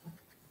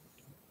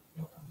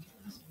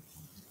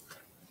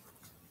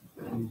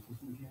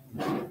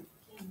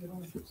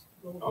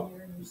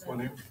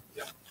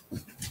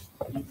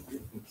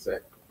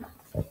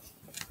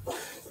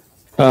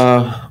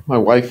 My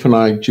wife and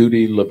I,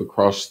 Judy, live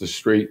across the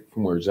street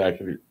from where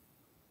Zachary's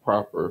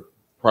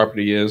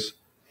property is.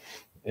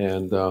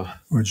 And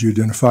would you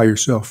identify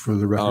yourself for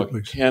the record,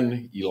 please?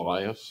 Ken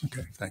Elias.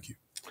 Okay, thank you.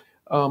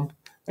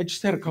 I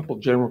just had a couple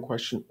of general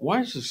questions. Why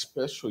is a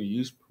special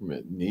use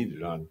permit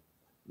needed on,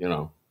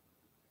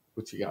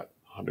 what's you got,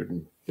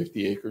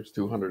 150 acres,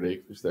 200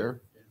 acres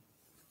there?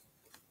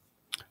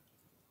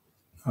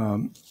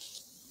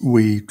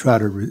 We try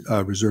to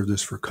reserve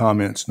this for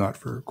comments, not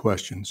for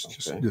questions.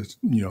 Okay. Just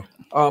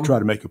try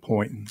to make a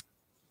point.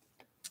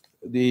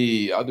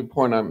 The other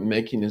point I'm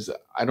making is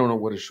I don't know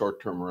what a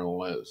short-term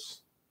rental is.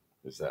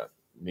 Does that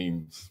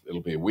means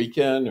it'll be a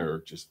weekend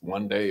or just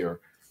one day, or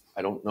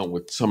I don't know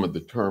what some of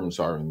the terms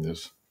are in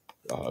this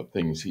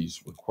things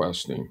he's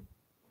requesting.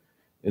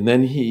 And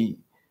then he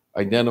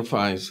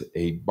identifies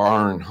a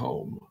barn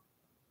home.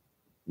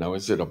 Now,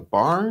 is it a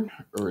barn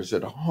or is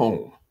it a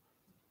home?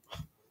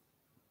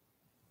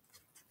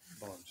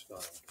 Barn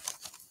style.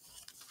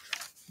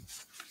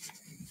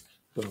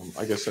 So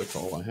I guess that's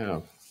all I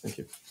have. Thank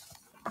you.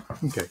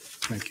 Okay,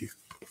 thank you.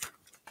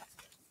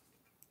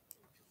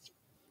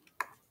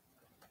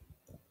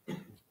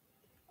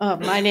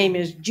 My name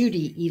is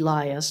Judy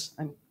Elias.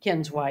 I'm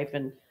Ken's wife,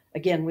 and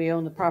again, we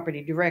own the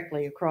property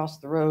directly across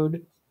the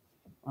road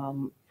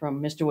from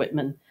Mr.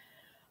 Whitman.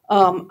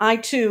 I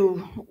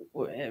too,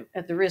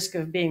 at the risk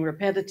of being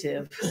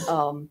repetitive,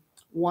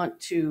 want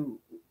to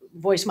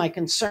voice my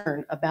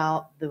concern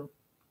about the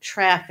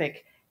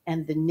traffic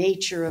and the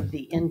nature of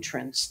the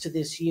entrance to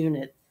this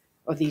unit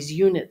or these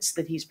units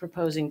that he's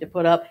proposing to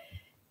put up,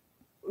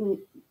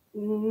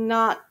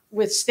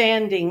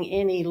 notwithstanding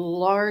any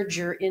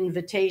larger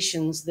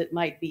invitations that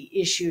might be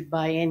issued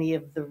by any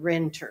of the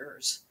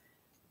renters.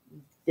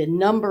 The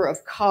number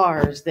of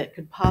cars that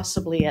could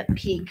possibly at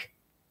peak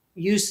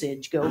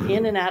usage go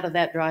in and out of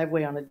that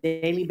driveway on a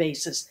daily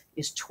basis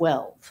is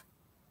 12.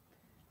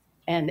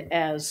 And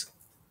as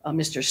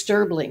Mr.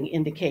 Sterbling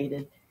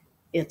indicated,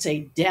 it's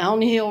a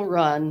downhill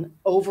run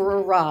over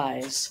a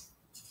rise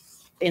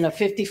in a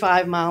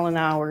 55 mile an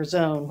hour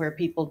zone where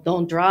people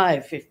don't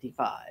drive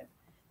 55.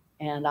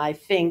 And I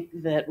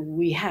think that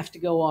we have to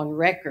go on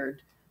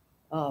record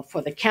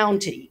for the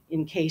county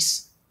in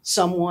case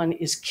someone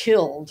is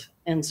killed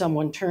and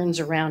someone turns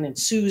around and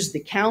sues the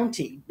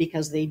county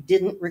because they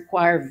didn't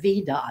require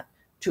VDOT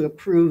to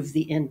approve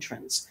the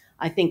entrance.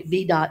 I think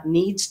VDOT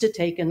needs to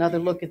take another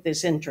look at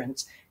this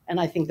entrance. And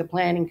I think the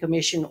Planning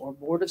Commission or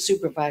Board of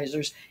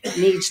Supervisors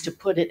needs to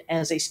put it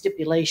as a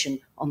stipulation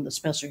on the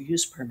special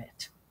use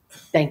permit.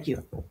 Thank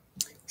you.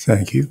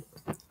 Thank you.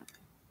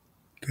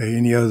 Okay,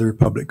 any other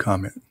public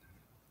comment?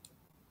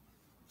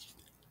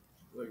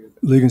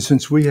 Ligon,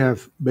 since we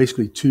have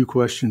basically two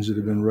questions that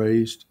have been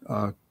raised,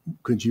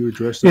 could you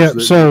address those?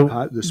 Yeah,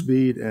 so the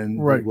speed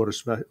and right. what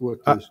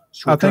the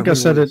I think I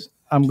said it. is?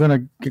 I'm going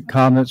to get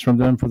comments from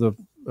them for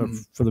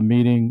the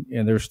meeting,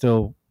 and they're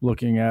still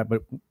looking at.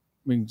 But I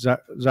mean,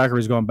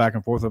 Zachary's gone back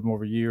and forth with them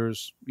over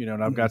years,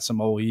 and I've got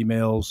some old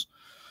emails.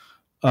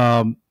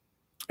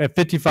 At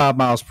 55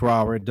 miles per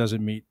hour, it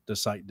doesn't meet the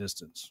site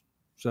distance.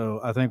 So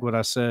I think what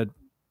I said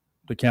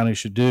the county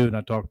should do, and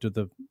I talked to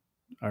the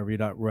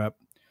IRDOT rep,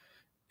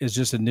 is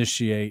just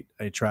initiate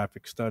a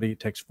traffic study. It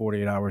takes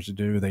 48 hours to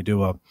do. They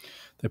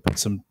put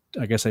some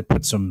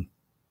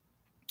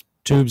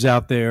tubes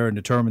out there and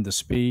determine the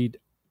speed.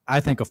 I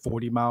think a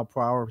 40 mile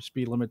per hour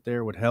speed limit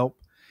there would help.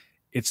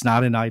 It's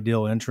not an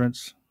ideal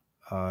entrance,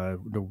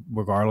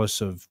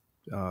 regardless of,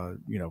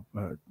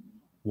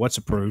 what's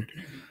approved.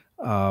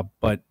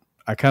 But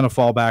I kind of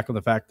fall back on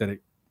the fact that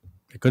it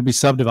could be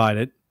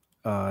subdivided.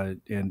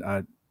 And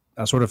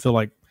I sort of feel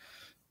like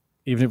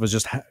even if it was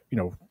just,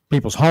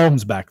 people's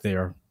homes back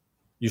there,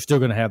 you're still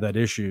going to have that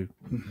issue.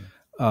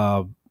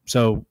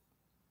 So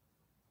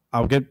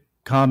I'll get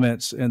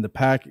comments in the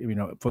pack,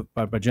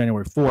 by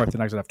January 4th.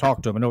 And I've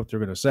talked to them. I know what they're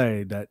going to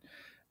say, that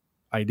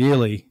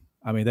ideally,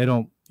 I mean, they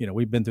don't,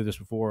 we've been through this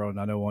before, and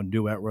I know on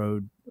Duet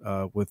Road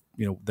with,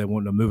 they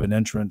wanted to move an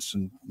entrance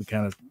and we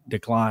kind of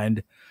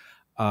declined.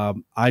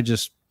 I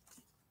just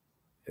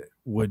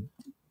would,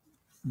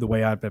 the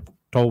way I've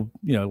told,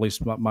 at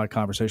least my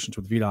conversations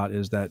with VDOT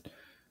is that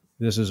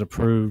this is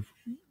approved,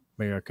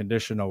 maybe a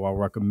condition, or I'll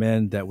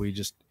recommend that we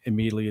just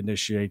immediately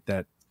initiate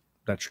that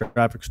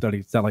traffic study.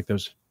 It's not like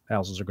those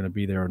houses are going to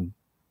be there in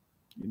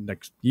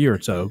next year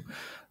or so.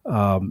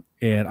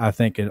 And I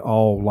think in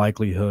all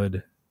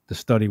likelihood, the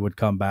study would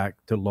come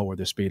back to lower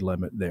the speed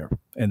limit there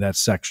in that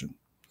section.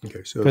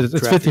 Okay, so because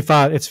it's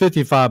 55. It's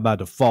 55 by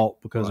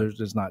default because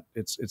there's not.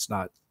 It's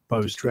not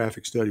posted. The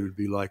traffic study would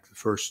be like the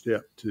first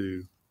step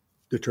to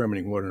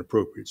determining what an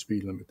appropriate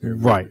speed limit there.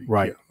 Right.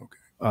 Yeah, okay.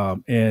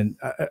 And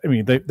I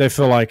mean, they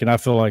feel like, and I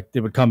feel like they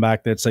would come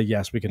back. They'd say,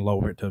 yes, we can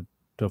lower it to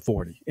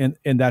 40,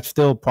 and that's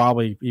still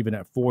probably even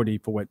at 40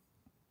 for what.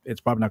 It's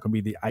probably not going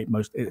to be the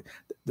most.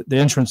 The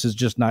entrance is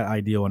just not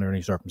ideal under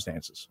any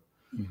circumstances.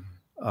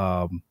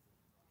 Mm-hmm.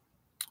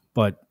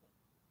 But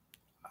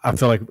I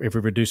feel like if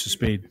we reduce the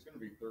speed, it's going to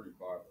be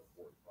 35 or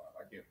 45.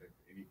 I can't think of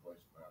any place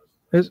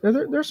in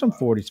Madison. There's some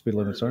 40 speed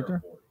limits, aren't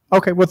there?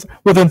 Okay,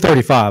 within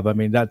 35. I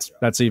mean,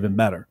 that's even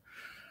better.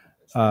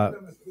 At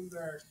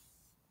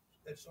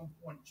some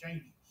point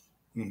changes.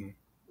 Mm-hmm.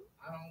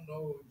 I don't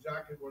know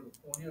exactly where the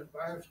point is,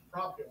 but I have some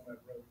property on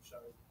that road, so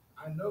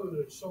I know that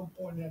at some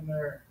point in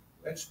there,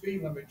 that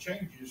speed limit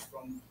changes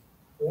from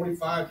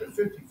 45 to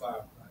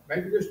 55.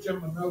 Maybe this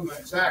gentleman knows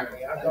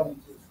exactly. I don't.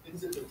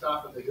 It's at the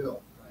top of the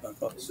hill. Right?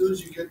 As soon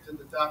as you get to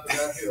the top of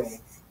that hill,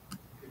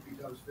 it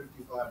becomes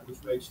 55,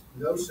 which makes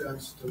no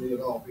sense to me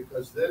at all,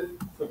 because then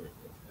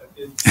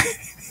it's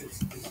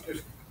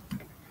just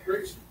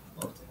crazy.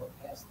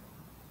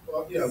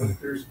 Well, yeah,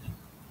 but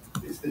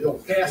they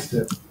don't pass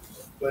it,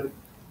 but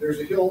there's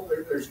a hill,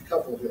 there's a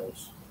couple of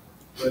hills.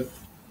 But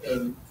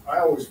I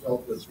always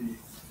felt that the speed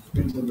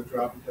limit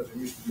dropped because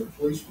there used to be a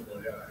policeman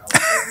that had a house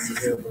and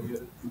you able to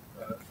get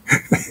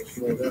it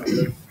slow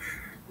down.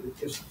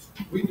 But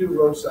we do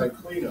roadside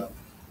cleanup,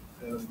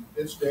 and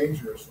it's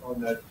dangerous on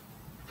that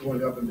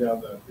going up and down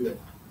that hill.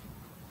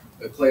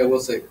 Clay, I will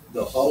say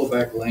the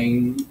Hollowback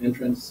Lane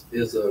entrance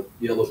is a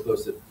yellow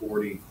post at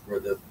 40 where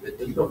it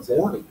is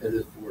 40. It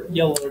is 40.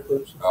 Yellow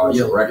post. Oh,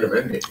 you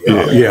recommend it.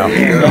 Yeah.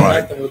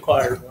 Like the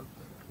required one.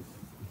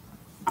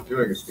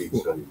 Doing a speed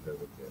study.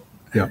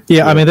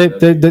 Yeah. I mean, they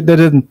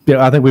didn't.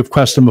 I think we've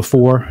questioned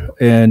before,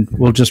 and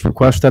we'll just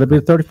request that it be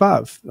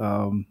 35.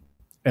 And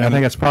I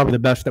think that's probably the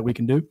best that we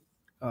can do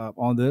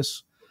on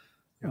this.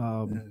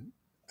 And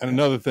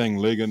another thing,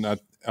 Ligon,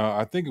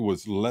 I think it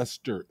was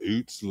Lester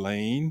Oots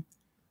Lane.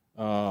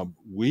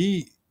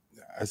 We,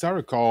 as I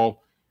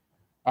recall,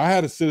 I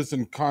had a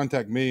citizen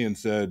contact me and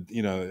said,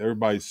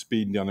 everybody's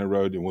speeding down the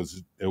road. It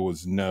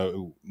was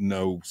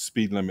no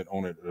speed limit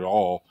on it at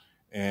all,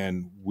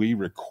 and we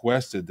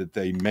requested that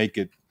they make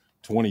it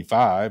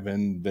 25,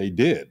 and they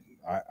did.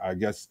 I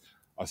guess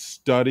a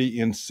study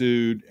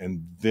ensued,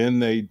 and then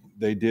they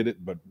did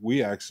it, but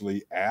we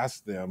actually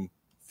asked them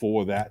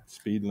for that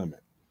speed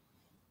limit.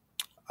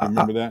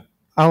 Remember that?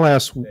 I'll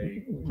ask.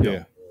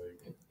 Yeah.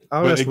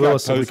 I'll But ask it got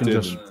Willis if we can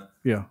posted. just.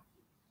 Yeah.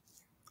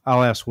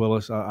 I'll ask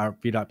Willis, our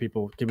VDOT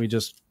people, can we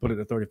just put it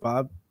at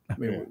 35? I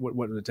mean, Yeah. what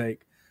would it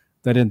take?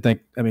 They didn't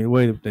think, I mean, the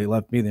way they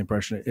left me the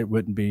impression it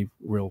wouldn't be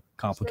real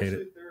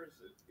complicated. If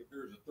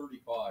there's a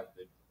 35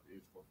 that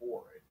is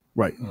before it.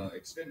 Right.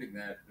 Extending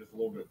that just a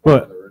little bit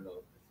But- further.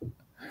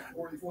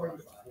 45.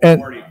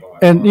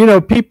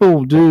 And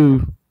people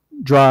do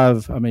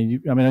drive. I mean,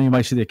 you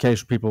might see the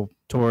occasional people,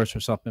 tourists or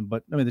something,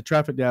 but I mean, the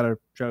traffic data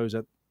shows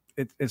that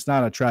it's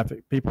not a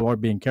traffic. People are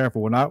being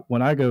careful.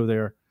 When I go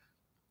there,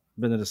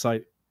 been to the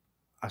site,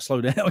 I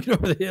slow down, get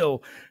over the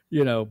hill,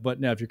 but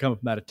now if you're coming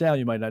from out of town,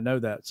 you might not know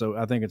that. So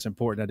I think it's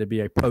important that it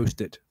be a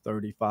posted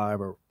 35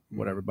 or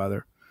whatever by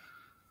there.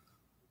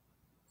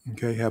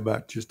 Okay, how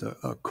about just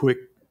a quick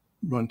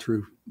run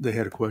through? They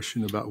had a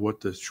question about what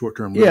the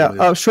short-term rental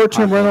Yeah, is.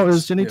 short-term rental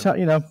Highlights. is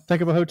anytime,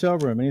 think of a hotel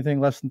room, anything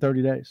less than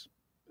 30 days.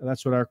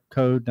 That's what our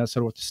code, that's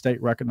what the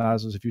state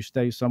recognizes. If you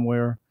stay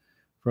somewhere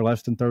for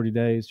less than 30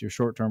 days, your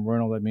short-term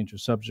rental, that means you're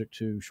subject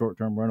to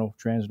short-term rental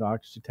transit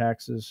occupancy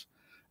taxes.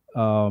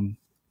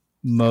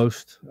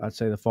 Most, I'd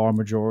say the far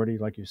majority,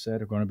 like you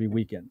said, are going to be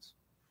weekends.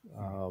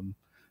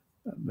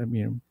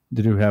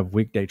 They do have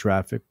weekday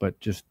traffic, but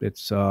just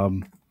it's a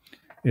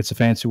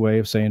fancy way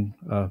of saying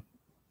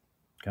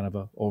kind of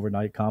a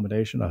overnight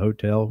accommodation, a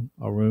hotel,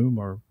 a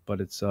room, but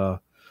it's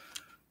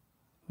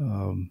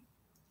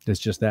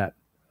just that.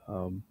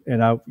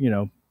 And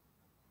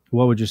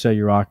what would you say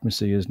your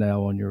occupancy is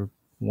now on your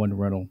one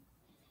rental?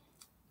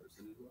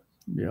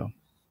 Yeah.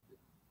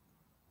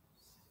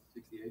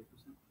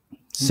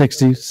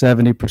 60,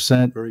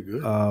 70%. Very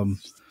good.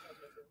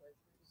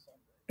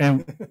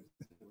 And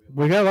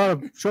we got a lot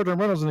of short-term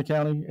rentals in the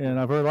county, and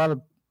I've heard a lot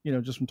of,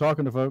 just from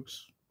talking to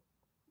folks,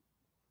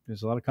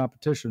 there's a lot of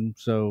competition.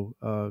 So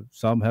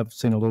some have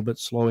seen a little bit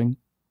slowing.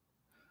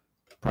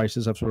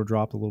 Prices have sort of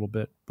dropped a little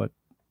bit, but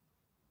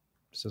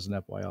this is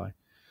an FYI.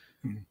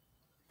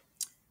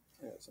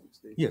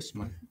 Yes,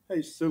 Mike.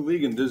 Hey, so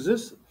Ligon, does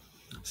this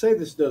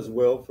does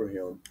well for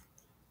him,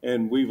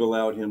 and we've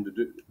allowed him to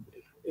do?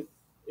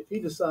 If he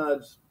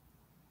decides,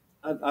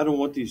 I don't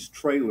want these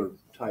trailer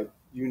type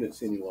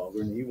units any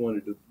longer, and he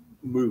wanted to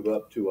move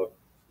up to a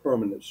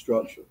permanent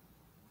structure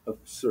of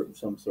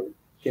some sort,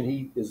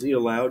 is he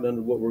allowed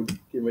under what we're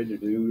getting ready to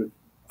do?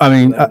 I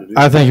mean,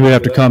 I think we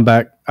have to come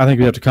back. I think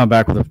we have to come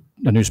back with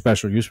a new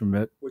special use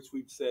permit. Which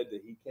we've said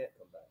that he can't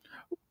come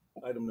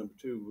back. Item number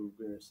 2,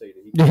 we're going to say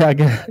that he. Yeah, I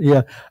guess,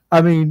 yeah.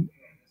 I mean,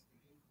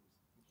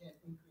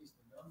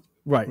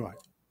 right.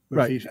 But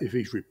Right. If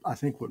he's I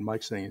think what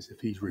Mike's saying is if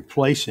he's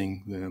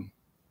replacing them,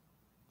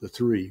 the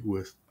 3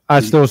 with.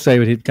 I'd still say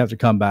he'd have to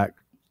come back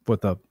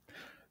with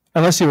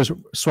unless he was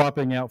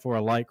swapping out for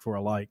a like,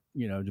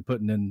 to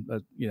putting in,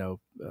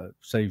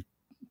 say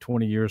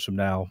 20 years from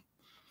now,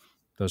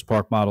 those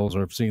park models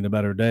are seeing the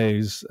better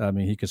days. I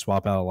mean, he could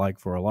swap out a like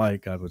for a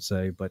like, I would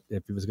say. But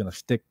if he was going to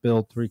stick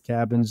build 3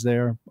 cabins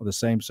there of the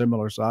same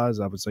similar size,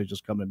 I would say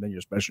just come and make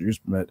your special use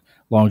permit,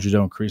 as long as you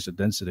don't increase the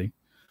density.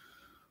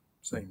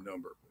 Same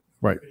number.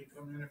 Right. Can you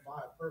come in and buy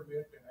a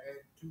permit and add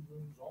 2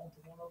 rooms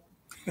onto one of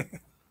them?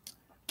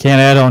 Can't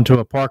add on to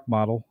a park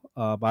model,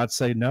 but I'd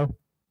say no.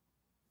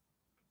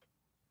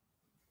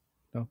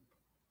 No.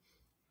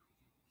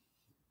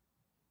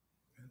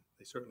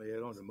 They certainly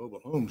add on to mobile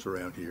homes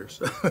around here.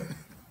 So.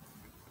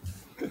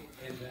 And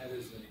that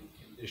is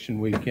a condition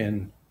we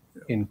can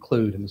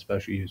include in the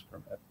special use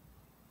permit. I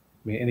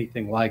mean,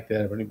 anything like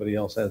that, if anybody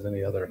else has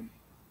any other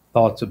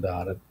thoughts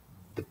about it,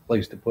 the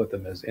place to put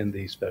them is in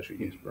the special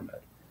use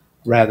permit,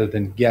 rather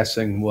than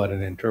guessing what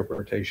an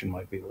interpretation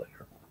might be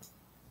later.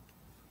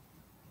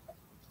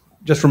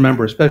 Just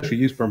remember, a special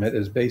use permit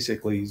is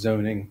basically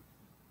zoning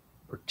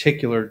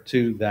particular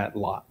to that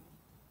lot.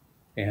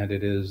 And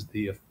it's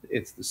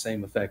the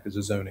same effect as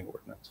a zoning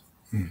ordinance.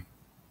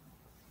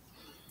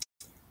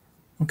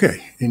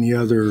 Okay. Any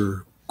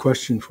other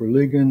question for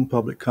Ligon,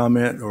 public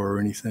comment, or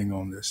anything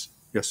on this?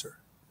 Yes, sir.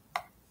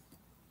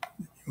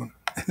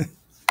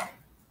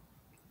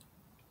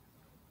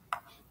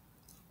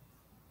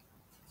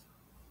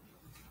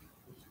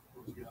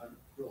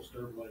 Bill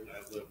Sterling, I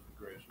live in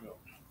Grays Mill.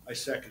 I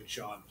second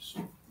Sean's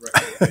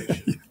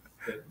recommendation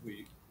that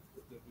we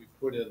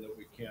put in that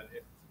we can't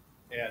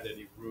add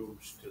any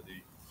rooms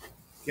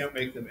can't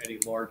make them any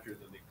larger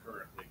than they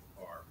currently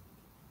are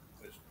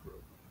as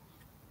approved.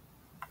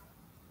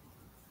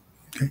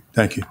 Okay.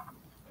 Thank you.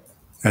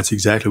 That's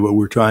exactly what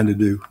we're trying to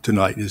do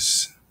tonight,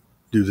 is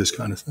do this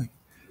kind of thing.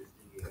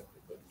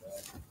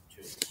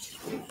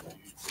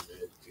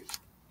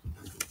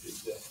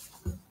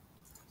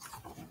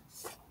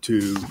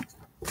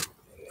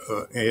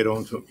 Add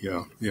on to,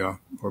 yeah,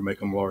 or make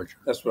them larger.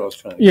 That's what I was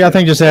trying to. Yeah, I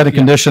think just add a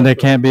condition they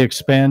can't be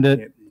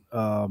expanded.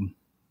 Yeah.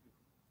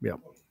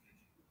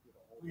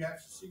 We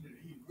have to see that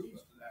he agrees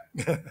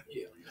to that.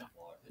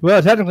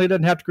 Well, technically, it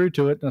doesn't have to agree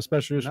to it in a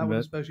special use Not with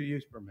a permit. special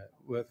use permit.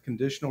 With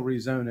conditional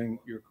rezoning,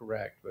 you're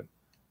correct, but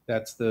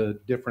that's the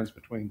difference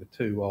between the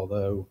two,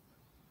 although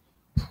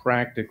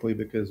practically,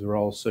 because they're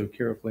all so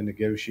carefully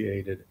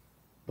negotiated,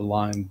 the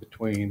line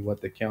between what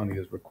the county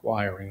is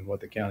requiring and what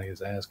the county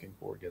is asking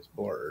for gets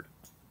blurred.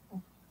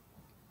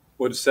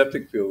 Well, the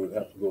septic field would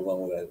have to go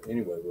along with that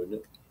anyway, wouldn't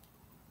it?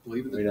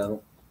 Believe it. I mean, I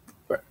don't.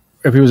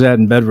 If he was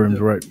adding bedrooms,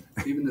 right?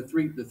 Even the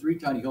three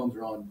tiny homes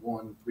are on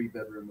one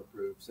 3-bedroom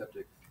approved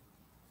septic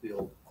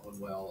field on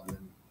well, and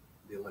then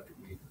the electric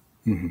meter.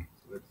 Mhm.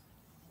 So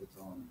it's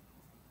on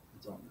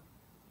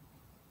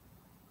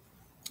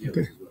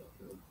Okay. as well.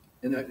 So,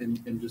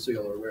 and just so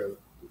y'all are aware,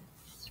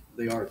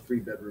 they are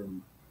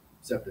 3-bedroom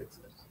septics,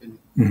 and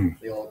Mhm.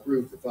 they all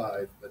approved for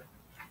 5, but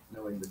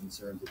knowing the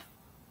concerns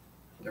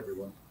of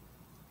everyone,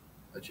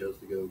 I chose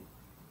to go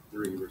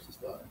 3 versus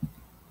 5.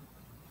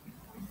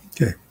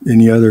 Okay.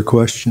 Any other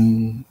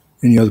question?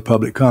 Any other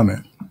public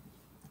comment?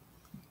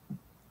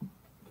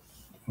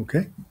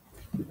 Okay.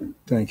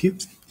 Thank you.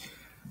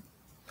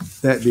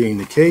 That being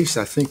the case,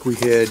 I think we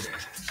had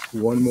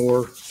one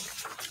more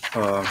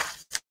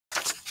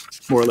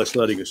or less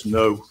letting us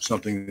know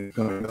something that's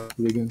coming up,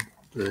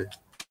 the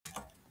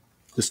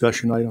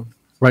discussion item.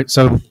 Right.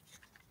 So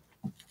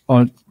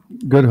on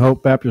Good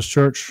Hope Baptist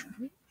Church,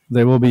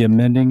 they will be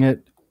amending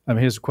it. I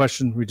mean, here's a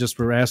question we just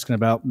were asking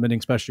about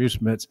amending special use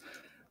permits.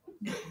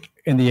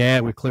 In the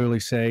ad, we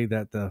clearly say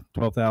that the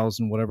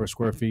 12,000 whatever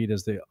square feet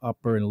is the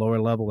upper and lower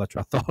level. That's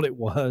what I thought it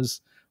was.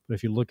 But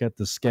if you look at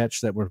the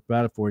sketch that we're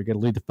about it for, you get a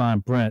lead to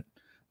fine print.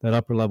 That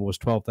upper level was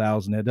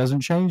 12,000. It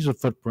doesn't change the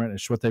footprint.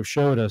 It's what they've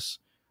showed us.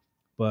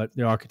 But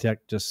the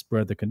architect just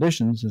spread the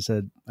conditions and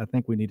said, I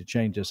think we need to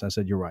change this. I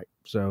said, you're right.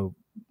 So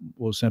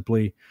we'll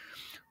simply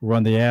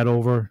run the ad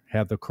over,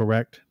 have the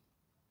correct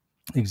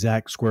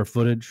exact square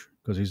footage,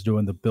 because he's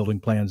doing the building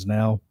plans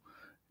now.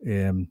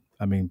 And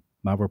I mean,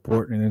 my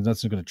report, and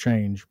that's not going to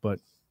change, but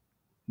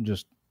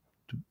just,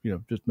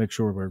 just make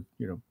sure we're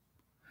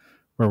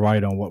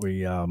right on what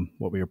we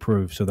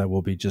approve. So that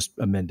will be just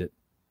amended.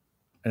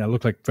 And it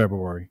looked like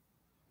February.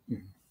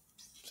 Mhm.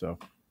 So.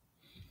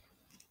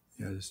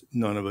 Yes,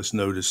 none of us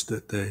noticed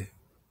that the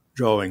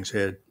drawings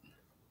had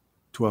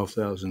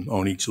 12,000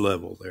 on each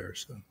level there.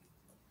 So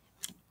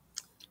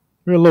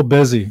we're a little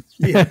busy.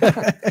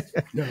 Yeah.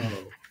 No.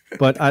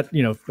 But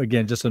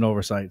again, just an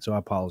oversight. So I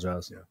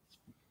apologize. Yeah.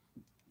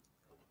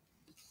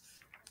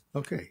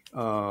 Okay.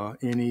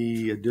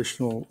 Any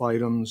additional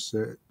items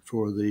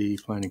for the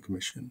Planning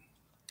Commission?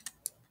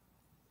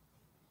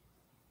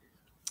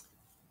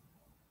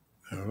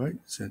 All right.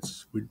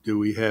 Do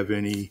we have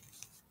any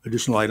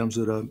additional items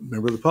that a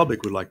member of the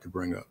public would like to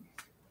bring up?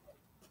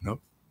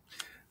 Nope.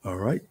 All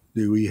right.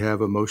 Do we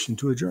have a motion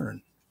to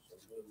adjourn?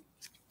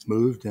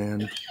 Moved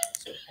and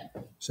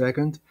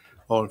second.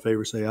 All in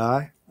favor say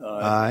aye.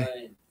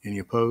 Aye. Any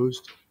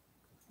opposed?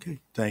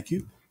 Okay. Thank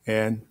you.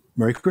 And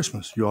Merry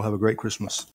Christmas. You all have a great Christmas.